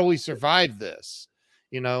survive this?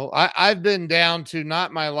 I've been down to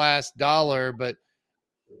not my last dollar, but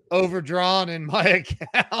overdrawn in my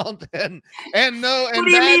account and no What and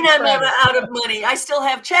do you bad mean I'm not credit. out of money? I still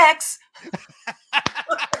have checks.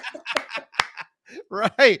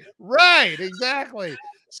 Right, exactly.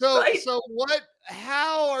 So Right? so what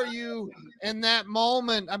how are you in that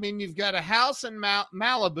moment? I mean, you've got a house in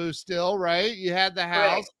Malibu still, right? You had the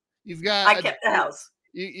house. Correct. You've got I kept the house.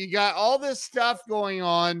 you got all this stuff going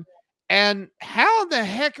on, and how the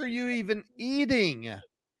heck are you even eating?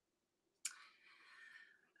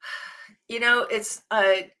 It's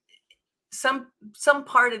some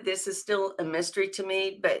part of this is still a mystery to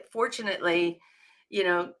me, but fortunately, you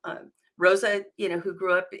know, uh, Rosa, who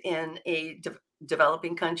grew up in a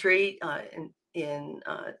developing country, in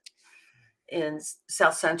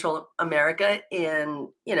South Central America, and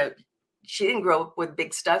she didn't grow up with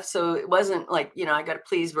big stuff, so it wasn't like I got to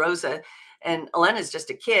please Rosa, and Elena's just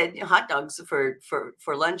a kid. Hot dogs for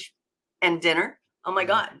lunch and dinner. Oh my Yeah,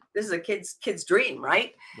 God, this is a kid's dream,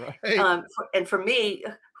 right? right. And for me,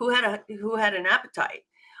 who had an appetite,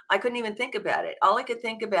 I couldn't even think about it. All I could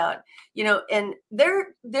think about, and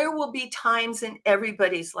there will be times in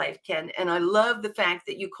everybody's life, Ken, and I love the fact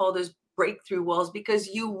that you call those breakthrough walls, because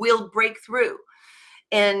you will break through.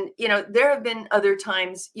 And there have been other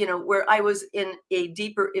times, where I was in a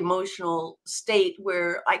deeper emotional state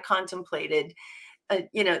where I contemplated,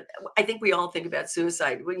 you know, I think we all think about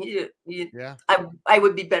suicide. When Yeah. I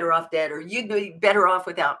would be better off dead, or you'd be better off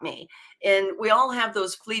without me. And we all have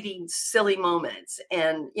those fleeting, silly moments,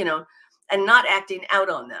 and not acting out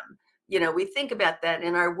on them. We think about that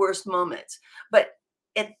in our worst moments. But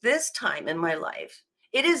at this time in my life,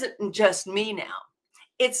 it isn't just me now.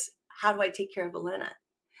 It's, how do I take care of Elena?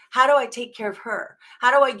 How do I take care of her?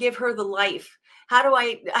 How do I give her the life? How do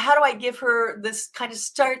I give her this kind of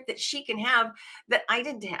start that she can have that I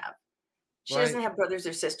didn't have? She Right. doesn't have brothers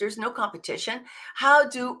or sisters, no competition. How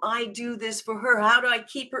do I do this for her? How do I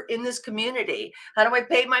keep her in this community? How do I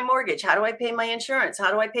pay my mortgage? How do I pay my insurance?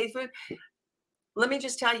 How do I pay food? Let me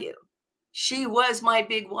just tell you, she was my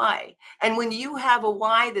big why. And when you have a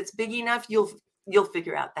why that's big enough, you'll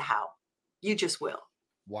figure out the how. You just will.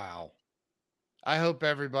 Wow. I hope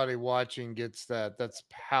everybody watching gets that. That's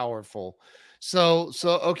powerful. So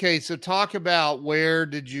okay, so talk about where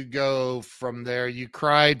did you go from there? You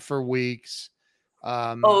cried for weeks.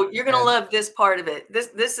 Oh, you're gonna And love this part of it.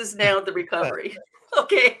 This is now the recovery.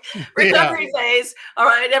 Okay, yeah, recovery phase. All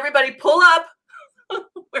right, everybody, pull up.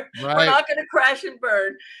 We're right. not gonna crash and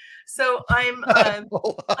burn. So Pull I'm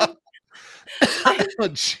up. I Oh,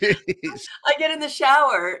 jeez. I get in the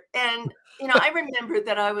shower and I remember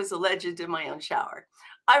that I was a legend in my own shower.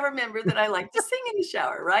 I remember that I like to sing in the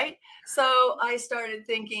shower, right? So I started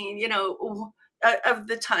thinking, of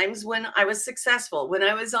the times when I was successful, when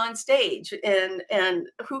I was on stage, and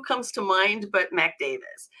who comes to mind but Mac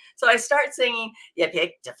Davis? So I start singing, "You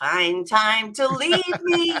picked a fine time to leave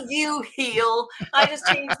me, you heel." I just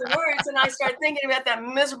changed the words and I start thinking about that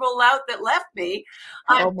miserable lout that left me.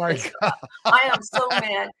 Oh I'm my pissed. god. I am so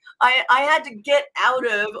mad. I had to get out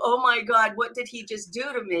of, oh my God, what did he just do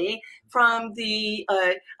to me? From the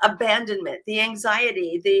abandonment, the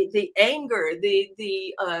anxiety, the anger,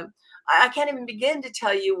 I can't even begin to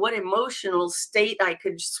tell you what emotional state I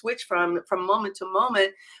could switch from moment to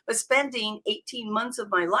moment. But spending 18 months of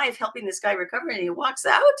my life helping this guy recover, and he walks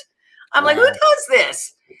out, I'm like, who Wow. does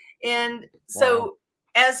this? And Wow. so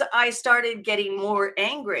as I started getting more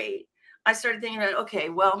angry, I started thinking about, okay,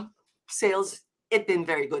 well, sales, it's been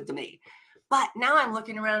very good to me. But now I'm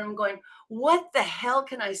looking around and I'm going, what the hell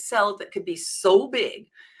can I sell that could be so big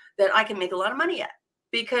that I can make a lot of money at?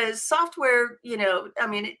 Because software, I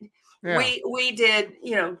mean, Yeah. we did,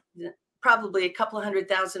 probably a couple of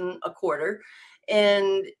 100,000 a quarter.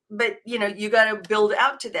 But you got to build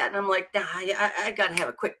out to that. And I'm like, nah, I got to have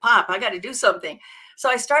a quick pop. I got to do something. So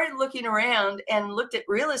I started looking around and looked at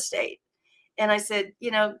real estate. And I said,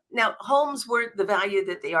 now homes weren't the value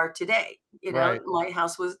that they are today. Right. My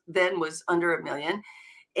house was under $1 million.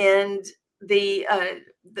 And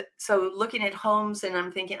so looking at homes, and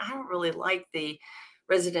I'm thinking, I don't really like the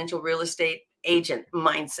residential real estate agent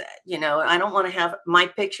mindset. I don't want to have my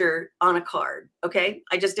picture on a card. Okay.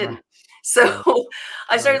 I just Right. didn't. So Right.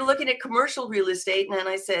 I Right. started looking at commercial real estate, and then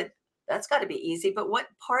I said, that's got to be easy, but what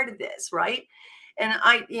part of this? Right. And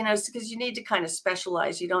because you need to kind of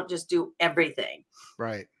specialize. You don't just do everything.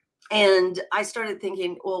 Right. And I started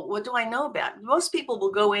thinking, well, what do I know about? Most people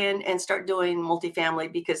will go in and start doing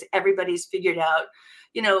multifamily because everybody's figured out,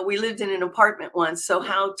 we lived in an apartment once. So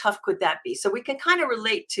how tough could that be? So we can kind of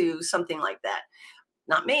relate to something like that.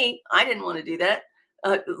 Not me. I didn't want to do that.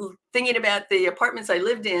 Thinking about the apartments I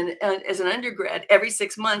lived in as an undergrad, every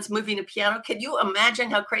 6 months moving a piano. Can you imagine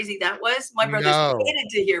how crazy that was? My brothers No. hated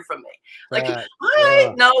to hear from me. Like, That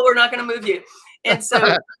hi, no, we're not going to move you. And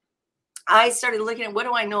so I started looking at, what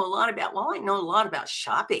do I know a lot about? Well, I know a lot about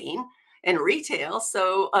shopping and retail.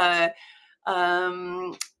 So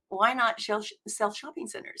why not sell shopping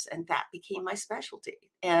centers? And that became my specialty.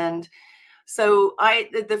 And so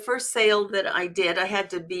the first sale that I did, I had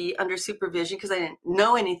to be under supervision because I didn't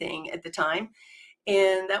know anything at the time.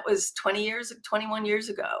 And that was 21 years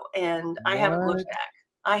ago. And I haven't looked what? back.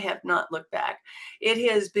 I have not looked back.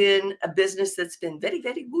 It has been a business that's been very,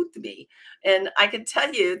 very good to me. And I can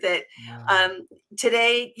tell you that Wow.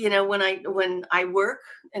 today, when I work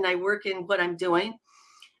and I work in what I'm doing,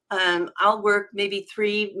 I'll work maybe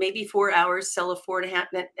 3, maybe 4 hours, sell a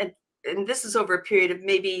 4.5, and this is over a period of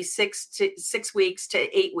maybe 6 weeks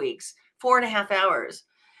to 8 weeks, 4.5 hours,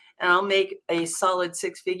 and I'll make a solid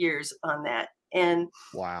 6 figures on that. And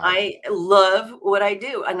Wow. I love what I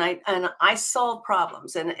do, and I solve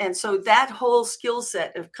problems, and so that whole skill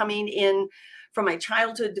set of coming in from my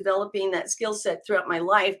childhood, developing that skill set throughout my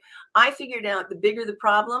life, I figured out the bigger the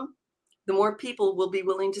problem, the more people will be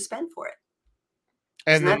willing to spend for it.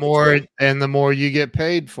 Isn't And the that the more truth? you get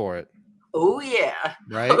paid for it, Oh yeah.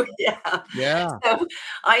 right? Oh yeah. Yeah. So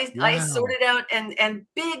I Wow. sorted out and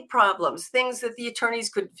big problems, things that the attorneys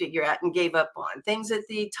couldn't figure out and gave up on, things that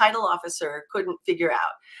the title officer couldn't figure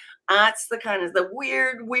out. That's the kind of the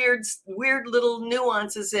weird little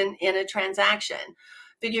nuances in a transaction.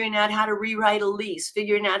 Figuring out how to rewrite a lease,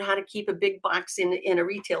 figuring out how to keep a big box in a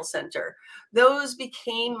retail center. Those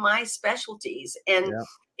became my specialties. And Yeah.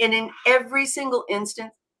 in every single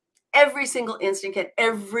instance, every single instant.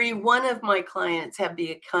 Every one of my clients have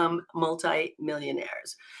become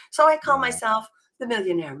multi-millionaires. So I call Wow. myself the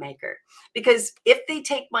millionaire maker, because if they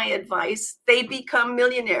take my advice, they become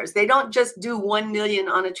millionaires. They don't just do 1 million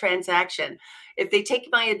on a transaction. If they take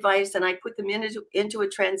my advice and I put them into a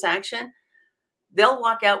transaction, they'll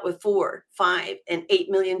walk out with 4, 5, and $8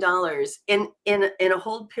 million in a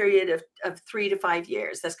hold period of 3 to 5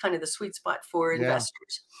 years. That's kind of the sweet spot for Yeah.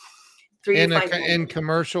 investors. 3 to 5 In million.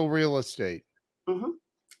 commercial real estate. Mm-hmm.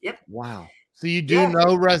 Yep. Wow. So you do Yeah.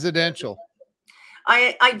 no residential.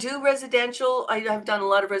 I do residential. I have done a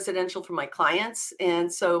lot of residential for my clients.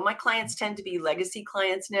 And so my clients tend to be legacy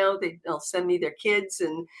clients now. They'll send me their kids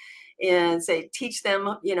and say, teach them,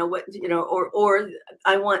 or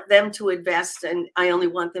I want them to invest, and I only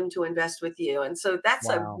want them to invest with you. And so that's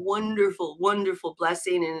a Wow. wonderful, wonderful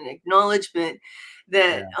blessing and an acknowledgement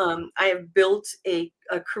that Yeah. I have built a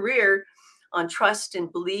career on trust and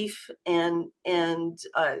belief, and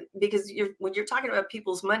because when you're talking about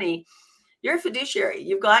people's money, you're a fiduciary.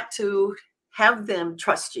 You've got to have them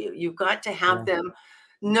trust you. You've got to have Yeah. them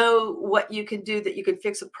know what you can do, that you can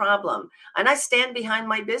fix a problem. And I stand behind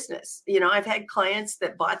my business. I've had clients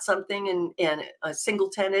that bought something and a single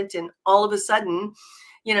tenant, and all of a sudden,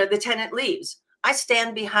 the tenant leaves. I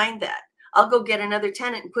stand behind that. I'll go get another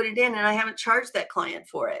tenant and put it in, and I haven't charged that client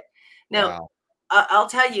for it. Now, Wow. I'll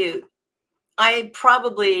tell you, I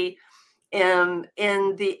probably am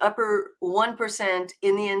in the upper 1%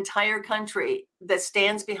 in the entire country that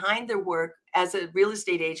stands behind their work as a real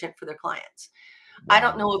estate agent for their clients. I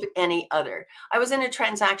don't Wow. know of any other. I was in a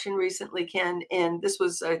transaction recently, Ken, and this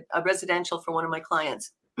was a residential for one of my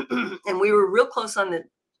clients. And we were real close on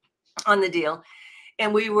the deal.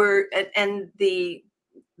 And the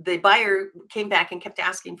buyer came back and kept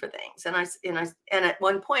asking for things. And at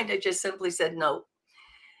one point I just simply said no.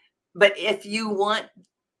 But if you want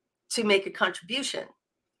to make a contribution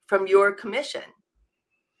from your commission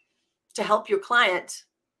to help your client,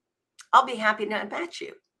 I'll be happy to match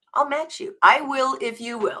you. I'll match you. I will if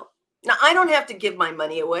you will. Now, I don't have to give my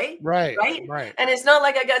money away, Right. right? Right. And it's not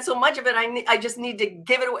like I got so much of it. I just need to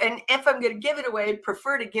give it away. And if I'm going to give it away, I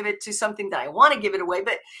prefer to give it to something that I want to give it away.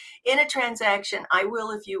 But in a transaction, I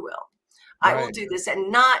will if you will. I will Right. do this,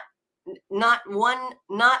 and not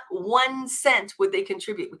 1 cent would they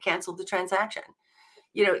contribute. We canceled the transaction.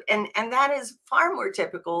 And that is far more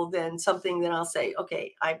typical than something that I'll say,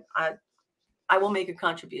 okay, I will make a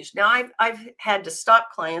contribution. Now I've had to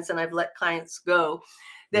stop clients, and I've let clients go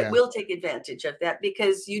that Yeah. will take advantage of that,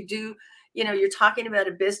 because you're talking about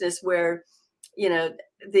a business where, you know,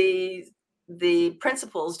 the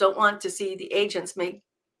principals don't want to see the agents make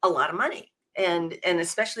a lot of money. And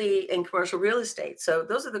especially in commercial real estate. So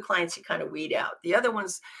those are the clients you kind of weed out. The other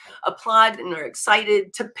ones applaud and are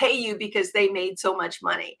excited to pay you because they made so much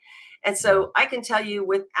money. And Yeah. so I can tell you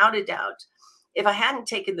without a doubt, if I hadn't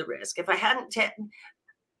taken the risk, if I hadn't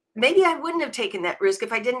maybe I wouldn't have taken that risk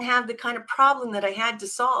if I didn't have the kind of problem that I had to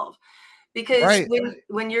solve. Because Right.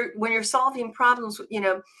 when you're solving problems,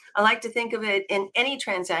 I like to think of it in any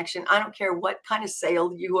transaction. I don't care what kind of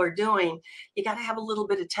sale you are doing, you got to have a little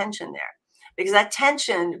bit of tension there, because that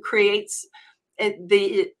tension creates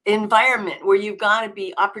the environment where you've got to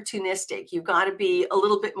be opportunistic. You've got to be a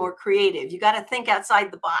little bit more creative. You got to think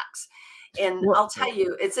outside the box. And Well, I'll tell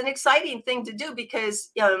you, it's an exciting thing to do,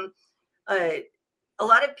 because uh, a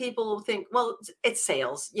lot of people think, well, it's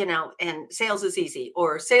sales, and sales is easy,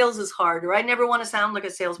 or sales is hard, or I never want to sound like a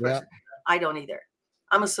yeah. salesperson. I don't either.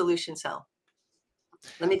 I'm a solution sell.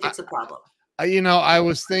 Let me I, fix a problem. I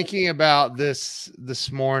was thinking about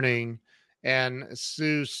this morning, and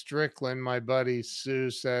Sue Strickland, my buddy Sue,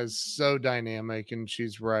 says so dynamic, and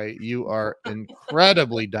she's right. You are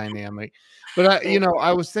incredibly dynamic. But Thank you.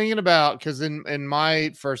 I was thinking about, because in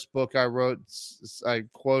my first book I wrote, I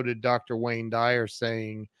quoted Dr. Wayne Dyer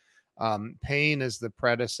saying, "Pain is the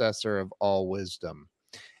predecessor of all wisdom."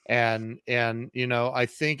 And I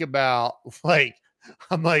think about, like,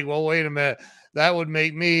 I'm like, well, wait a minute, that would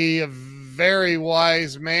make me a very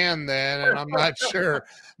wise man then, and I'm not sure.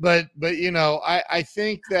 But I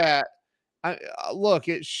think that look,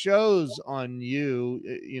 it shows on you.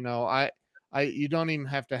 You don't even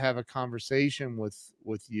have to have a conversation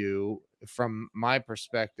with you from my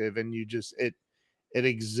perspective, and it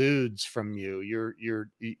exudes from you.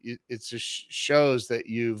 It just shows that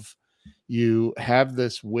you have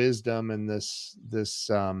this wisdom and this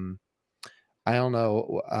I don't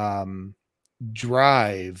know,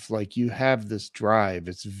 drive. Like, you have this drive.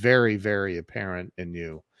 It's very, very apparent in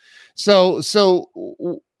you. So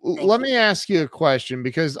Thank let you. me ask you a question,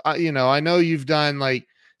 because I know you've done like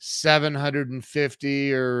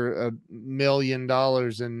 $750 or $1 million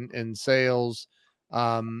in sales,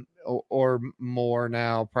 or more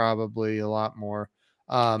now, probably a lot more.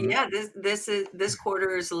 Yeah, this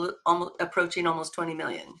quarter is almost approaching almost 20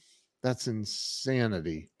 million. That's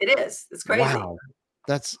insanity. It is. It's crazy. Wow.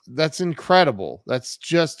 That's incredible. That's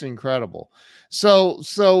just incredible.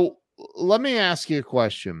 So let me ask you a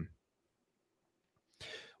question.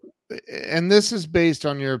 And this is based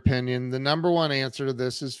on your opinion. The number one answer to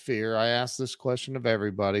this is fear. I ask this question of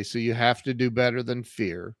everybody. So you have to do better than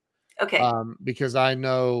fear. Okay. Because I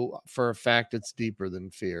know for a fact it's deeper than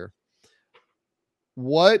fear.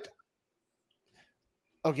 What?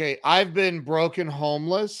 Okay, I've been broken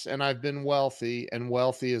homeless and I've been wealthy, and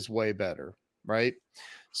wealthy is way better, right?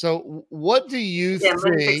 So what do you Yeah,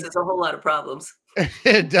 money think? fixes a whole lot of problems.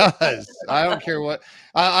 It does. I don't care what.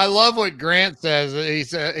 I love what Grant says. He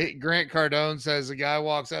said, Grant Cardone says, a guy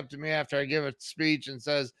walks up to me after I give a speech and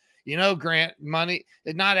says, Grant, money,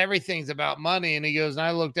 not everything's about money. And he goes, and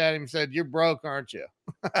I looked at him and said, you're broke, aren't you?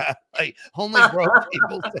 Like, only broke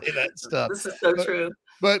people say that stuff. This is so But, true.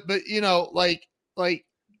 but, like,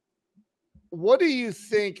 what do you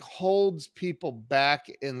think holds people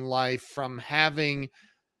back in life from having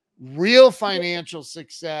real financial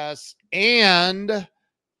success and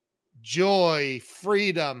joy,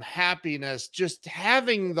 freedom, happiness, just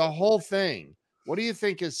having the whole thing? What do you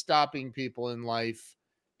think is stopping people in life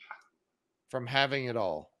from having it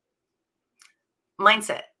all?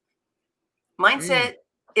 Mindset. Mm, Mindset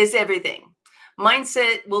is everything.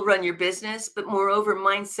 Mindset will run your business, but moreover,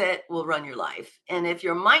 mindset will run your life. And if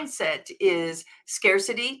your mindset is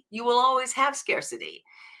scarcity, you will always have scarcity.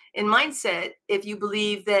 In mindset, if you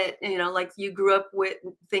believe that, like you grew up with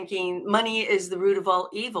thinking money is the root of all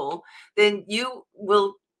evil, then you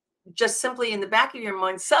will just simply in the back of your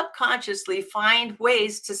mind subconsciously find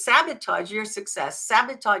ways to sabotage your success,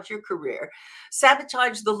 sabotage your career,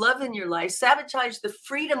 sabotage the love in your life, sabotage the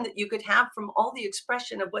freedom that you could have from all the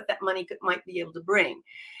expression of what that money might be able to bring.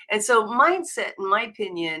 And so mindset, in my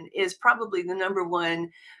opinion, is probably the number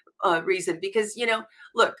one reason, because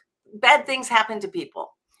look, bad things happen to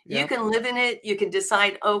people. You yep. can live in it. You can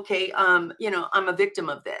decide, okay, I'm a victim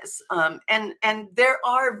of this, and there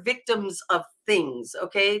are victims of things.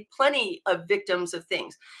 Okay, plenty of victims of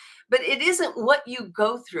things, but it isn't what you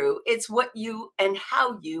go through. It's what you and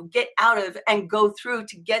how you get out of and go through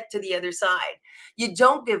to get to the other side. You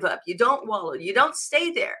don't give up. You don't wallow. You don't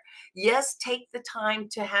stay there. Yes, take the time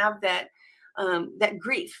to have that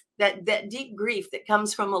grief, that deep grief that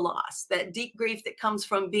comes from a loss, that deep grief that comes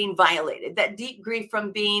from being violated, that deep grief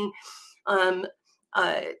from being, um,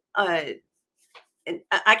 uh, uh, and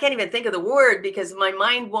I can't even think of the word because my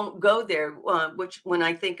mind won't go there. Which when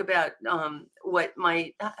I think about what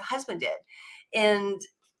my husband did, and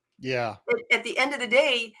Yeah. at the end of the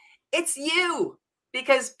day, it's you.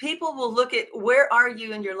 Because people will look at where are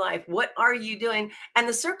you in your life? What are you doing? And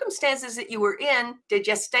the circumstances that you were in, did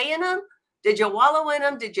you stay in them? Did you wallow in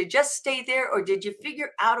them? Did you just stay there? Or did you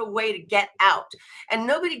figure out a way to get out? And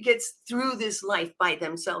nobody gets through this life by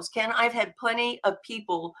themselves, Ken. I've had plenty of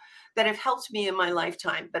people that have helped me in my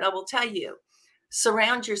lifetime. But I will tell you,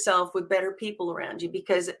 surround yourself with better people around you,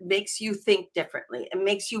 because it makes you think differently. It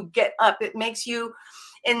makes you get up. It makes you,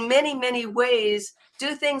 in many, many ways,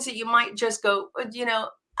 do things that you might just go,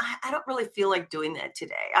 I don't really feel like doing that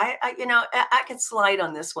today. I could slide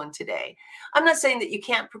on this one today. I'm not saying that you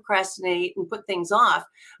can't procrastinate and put things off,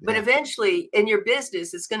 but Yeah. eventually in your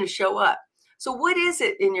business, it's going to show up. So what is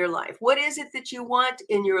it in your life? What is it that you want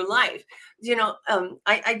in your life?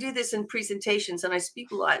 I do this in presentations and I speak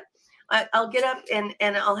a lot. I'll get up and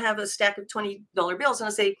I'll have a stack of $20 bills and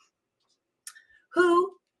I'll say,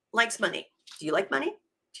 who likes money? Do you like money?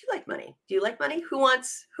 Do you like money? Do you like money? Who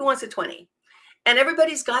wants a 20? And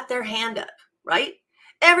everybody's got their hand up, right?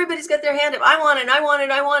 Everybody's got their hand up. I want it, I want it,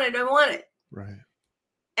 I want it, I want it. Right.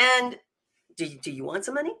 And do you want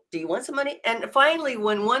some money? Do you want some money? And finally,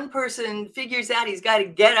 when one person figures out he's got to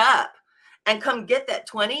get up and come get that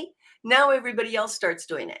 20, now everybody else starts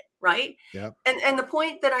doing it, right? Yep. And the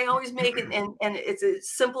point that I always make, and it's a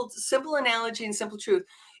simple analogy and simple truth.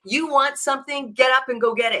 You want something, get up and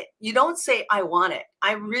go get it. You don't say, I want it.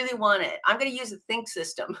 I really want it. I'm going to use a think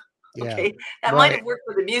system. Yeah. Okay. That might Right. have worked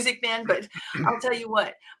for the music man, but I'll tell you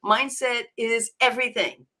what, mindset is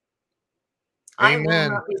everything. I will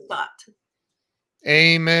Amen. not be stopped.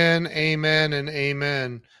 Amen. Amen. And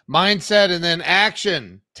amen. Mindset and then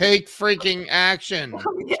action. Take freaking action. Oh,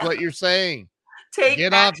 That's yeah. what you're saying. Take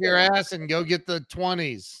Get off your action. ass and go get the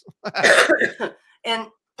 20s. And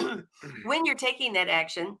when you're taking that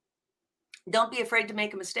action, don't be afraid to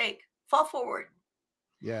make a mistake. Fall forward.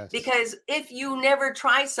 Yes. Because if you never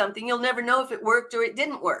try something, you'll never know if it worked or it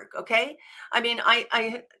didn't work. Okay. I mean,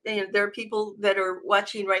 there are people that are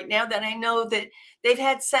watching right now that I know that they've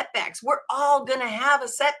had setbacks. We're all going to have a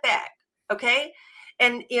setback. Okay.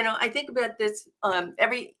 And, I think about this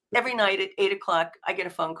every night at 8 o'clock, I get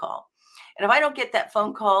a phone call. And if I don't get that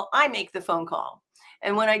phone call, I make the phone call.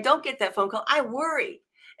 And when I don't get that phone call, I worry.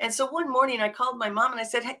 And so one morning I called my mom and I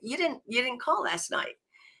said, "Hey, you didn't call last night."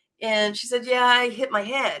 And she said, "Yeah, I hit my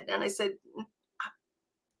head." And I said,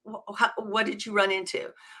 "What did you run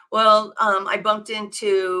into?" "Well, I bumped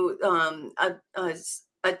into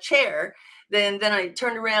a chair. Then I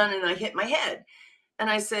turned around and I hit my head." And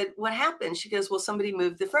I said, "What happened?" She goes, "Well, somebody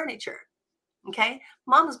moved the furniture." Okay.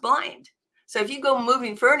 Mom's blind. So if you go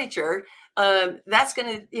moving furniture, that's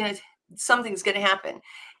going to, something's going to happen.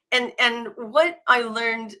 And what I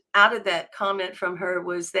learned out of that comment from her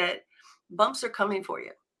was that bumps are coming for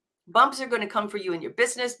you. Bumps are going to come for you in your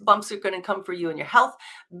business. Bumps are going to come for you in your health.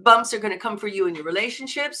 Bumps are going to come for you in your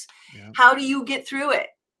relationships. Yeah. How do you get through it?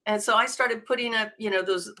 And so I started putting up,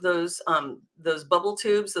 those bubble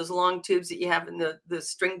tubes, those long tubes that you have in the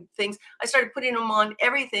string things. I started putting them on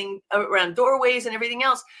everything around doorways and everything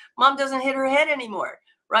else. Mom doesn't hit her head anymore,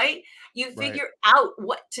 right? You Right. figure out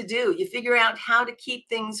what to do. You figure out how to keep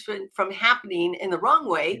things from happening in the wrong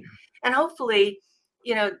way, and hopefully,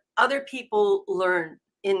 other people learn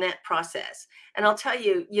in that process. And I'll tell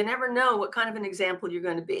you, you never know what kind of an example you're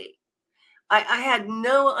going to be. I had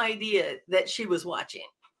no idea that she was watching.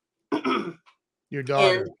 Your And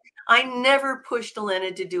daughter. I never pushed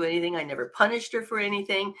Elena to do anything. I never punished her for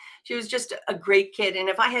anything. She was just a great kid. And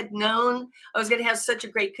if I had known I was going to have such a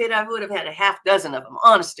great kid, I would have had a half dozen of them,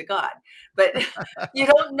 honest to God. But you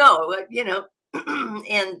don't know.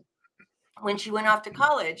 And when she went off to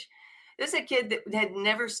college, this is a kid that had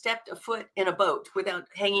never stepped a foot in a boat without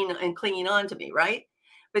hanging and clinging on to me, right?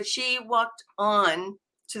 But she walked on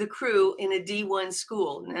to the crew in a D1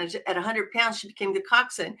 school. And at 100 pounds, she became the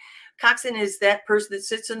coxswain. Coxswain is that person that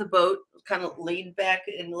sits in the boat, kind of leaned back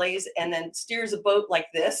and lays, and then steers a boat like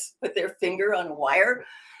this with their finger on a wire.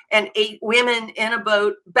 And 8 women in a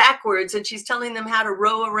boat backwards, and she's telling them how to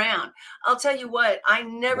row around. I'll tell you what, I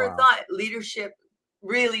never Wow. thought leadership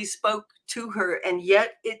really spoke to her, and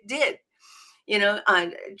yet it did.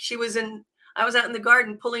 She was in. I was out in the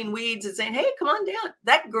garden pulling weeds and saying, "Hey, come on down.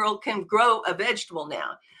 That girl can grow a vegetable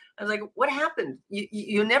now." I was like, "What happened?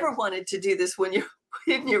 You never wanted to do this when you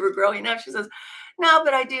when you were growing up." She says, "No,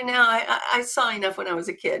 but I do now. I saw enough when I was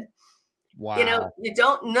a kid." Wow. You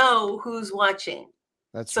don't know who's watching.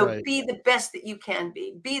 That's So right. be the best that you can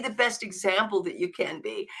be. Be the best example that you can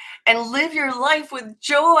be, and live your life with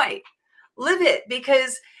joy. Live it,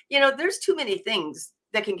 because there's too many things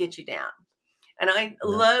that can get you down. And I Yeah.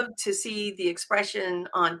 love to see the expression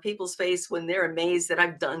on people's face when they're amazed that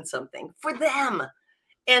I've done something for them.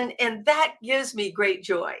 And that gives me great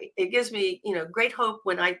joy. It gives me, great hope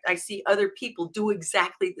when I see other people do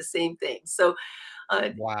exactly the same thing. So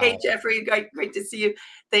hey, Wow. Jeffrey, great to see you.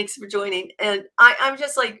 Thanks for joining. And I'm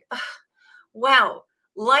just like, wow,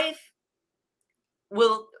 life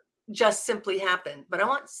will just simply happen. But I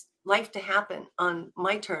want life to happen on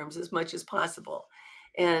my terms as much as possible.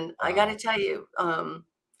 And I got to Wow. tell you,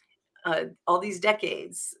 all these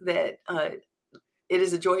decades that it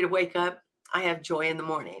is a joy to wake up. I have joy in the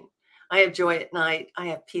morning. I have joy at night. I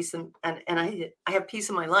have peace, and I have peace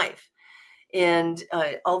in my life. And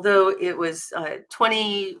although it was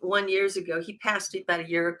 21 years ago, he passed about a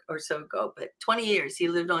year or so ago, but 20 years, he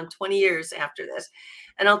lived on 20 years after this.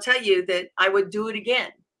 And I'll tell you that I would do it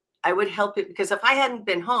again. I would help it, because if I hadn't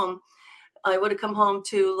been home, I would have come home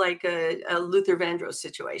to like a Luther Vandross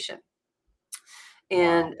situation. Wow.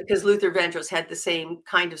 And because Luther Vandross had the same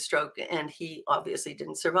kind of stroke and he obviously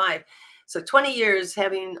didn't survive. So 20 years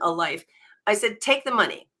having a life, I said, take the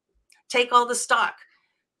money, take all the stock.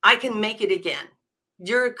 I can make it again.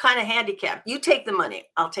 You're kind of handicapped. You take the money.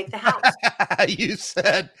 I'll take the house. you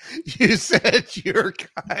said you're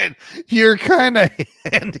kind of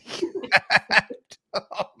handicapped.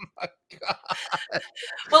 Oh my god.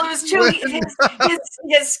 Well, it was true.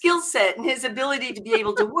 His skill set and his ability to be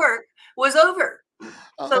able to work was over. So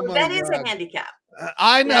Oh my that is a god. handicap.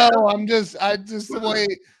 I You know. know, I just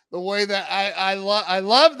the way that I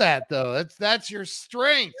love that though. That's your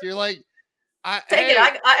strength. You're like, take it.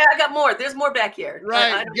 hey, I got more. There's more back here. I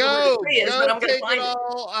right, don't know where the go, tree is, but go I'm going to take it find it.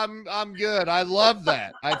 all. I'm good. I love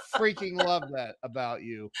that. I freaking love that about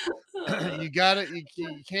you. You got it. You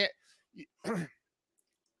can't.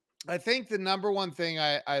 I think the number one thing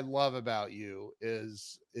I love about you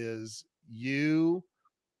is you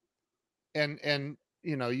and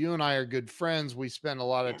you know, you and I are good friends. We spend a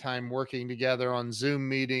lot of Yeah. time working together on Zoom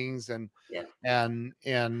meetings, Yeah. and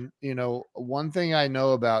you know, one thing I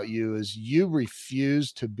know about you is you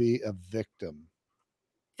refuse to be a victim.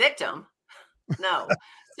 Victim? No.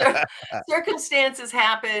 Cir- Circumstances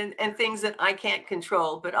happen and things that I can't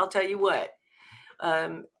control. But I'll tell you what,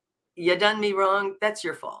 um, you done me wrong. That's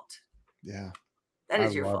your fault. Yeah, That I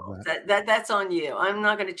is your love fault. that. That's on you. I'm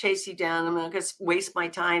not going to chase you down. I'm not going to waste my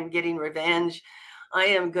time getting revenge. I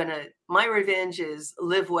am going to, my revenge is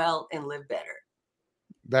live well and live better.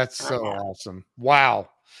 That's And I so have. awesome. Wow.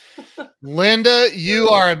 Linda, you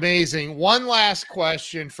are amazing. One last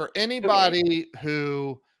question for Okay. anybody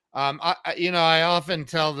who, you know, I often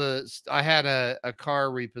tell I had a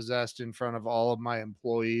car repossessed in front of all of my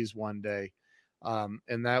employees one day.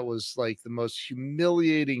 And that was like the most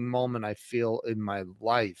humiliating moment I feel in my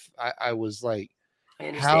life. I was like, I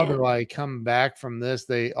how understand. do I come back from this?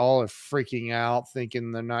 They all are freaking out,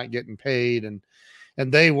 thinking they're not getting paid. And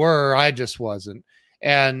they were, I just wasn't.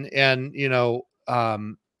 And, you know,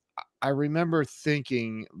 I remember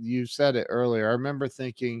thinking, you said it earlier. I remember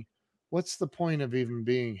thinking, what's the point of even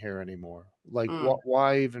being here anymore? Like, Mm,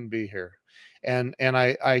 why even be here? And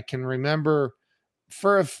I can remember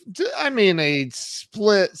for I mean, a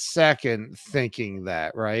split second thinking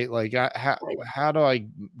that, right? Like, right. how do I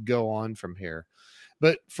go on from here?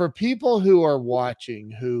 But for people who are watching,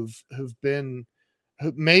 who've been,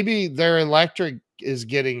 who maybe their electric is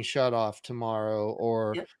getting shut off tomorrow,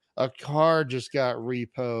 or Yep. a car just got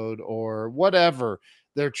repoed, or whatever.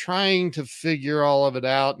 They're trying to figure all of it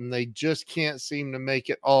out and they just can't seem to make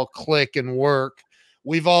it all click and work.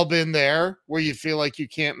 We've all been there where you feel like you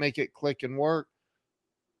can't make it click and work.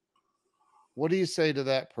 What do you say to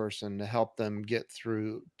that person to help them get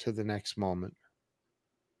through to the next moment?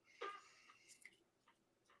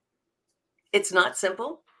 It's not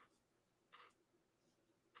simple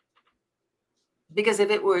because if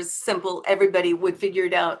it was simple, everybody would figure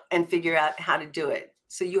it out and figure out how to do it.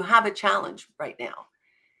 So you have a challenge right now.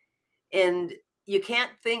 And you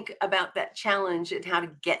can't think about that challenge and how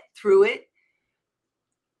to get through it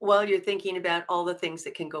while you're thinking about all the things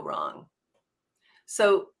that can go wrong.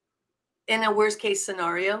 So, in a worst case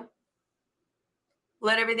scenario,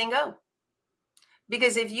 let everything go.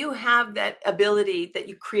 Because if you have that ability that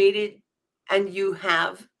you created and you've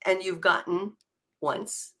gotten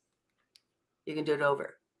once, you can do it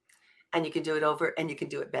over and you can do it over and you can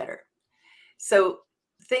do it better. So,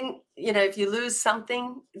 if you lose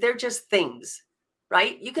something, they're just things,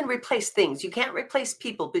 right? You can replace things. You can't replace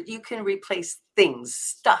people, but you can replace things,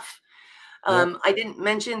 stuff. Yep. I didn't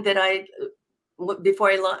mention that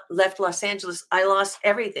before I left Los Angeles, I lost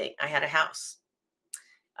everything. I had a house.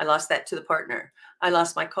 I lost that to the partner. I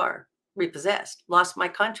lost my car, repossessed, lost my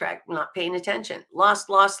contract, not paying attention, lost,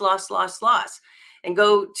 and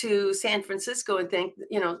go to San Francisco and think,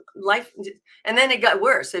 life. And then it got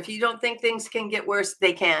worse. If you don't think things can get worse,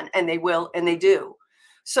 they can, and they will, and they do.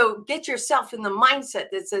 So get yourself in the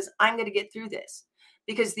mindset that says, I'm going to get through this,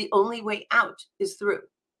 because the only way out is through.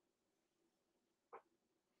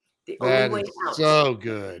 The only That way is out. so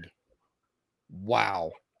good.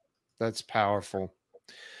 Wow. That's powerful.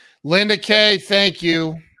 Linda Kaye, thank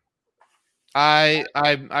you. I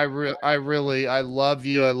really, I love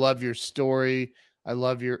you. I love your story. I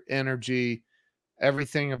love your energy,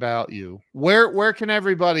 everything about you. Where can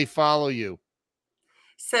everybody follow you?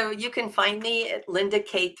 So you can find me at Linda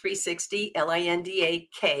K 360, LINDA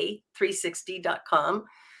 360.com.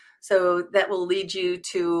 So that will lead you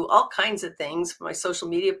to all kinds of things, from my social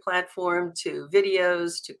media platform to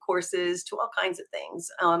videos to courses to all kinds of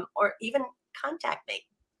things, or even contact me,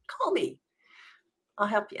 call me. I'll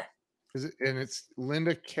help you. And it's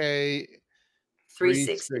Linda K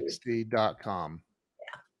 360. 360.com.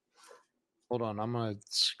 Hold on, I'm gonna And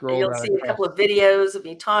scroll you'll that see a across. couple of videos of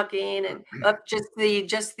me talking and up just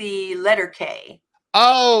the letter K.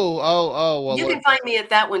 Well, You can find me at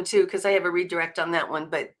that one too, because I have a redirect on that one.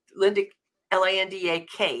 But Linda, LINDA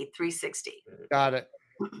K 360. got it.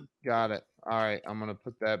 Got it. All right, I'm gonna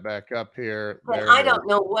put that back up here. And There it I is. don't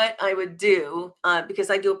know what I would do, because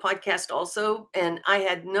I do a podcast also, and I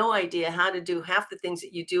had no idea how to do half the things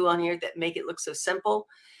that you do on here that make it look so simple.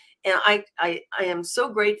 And I am so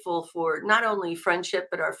grateful for not only friendship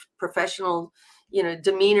but our professional,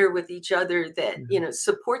 demeanor with each other, that Mhm.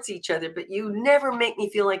 supports each other. But you never make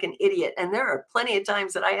me feel like an idiot, and there are plenty of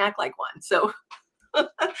times that I act like one. So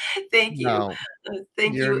thank you. No,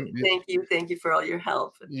 Thank you're you. Thank you. Thank you for all your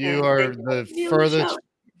help. you And thank are you for the having me on the show.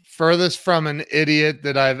 furthest from an idiot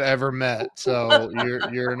that I've ever met. So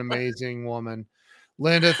you're an amazing woman.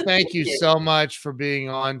 Linda, thank Thank you you. so much for being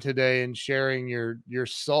on today and sharing your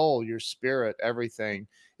soul, your spirit, everything.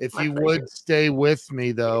 If My you pleasure. would stay with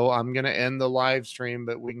me though, I'm going to end the live stream,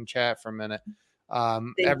 but we can chat for a minute.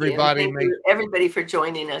 Thank you. And Everybody thank make you, everybody, for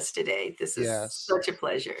joining us today. This is yes. such a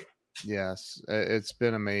pleasure. Yes, it's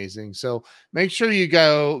been amazing. So make sure you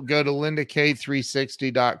go to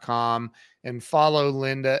lindak360.com and follow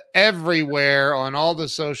Linda everywhere on all the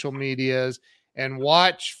social medias and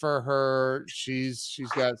watch for her. She's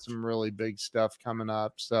got some really big stuff coming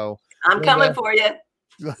up. So I'm Linda, coming for you.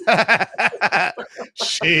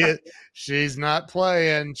 she she's not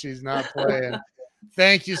playing. She's not playing.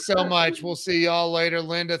 Thank you so much. We'll see y'all later,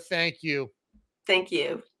 Linda. Thank you. Thank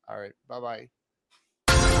you. All right. Bye-bye.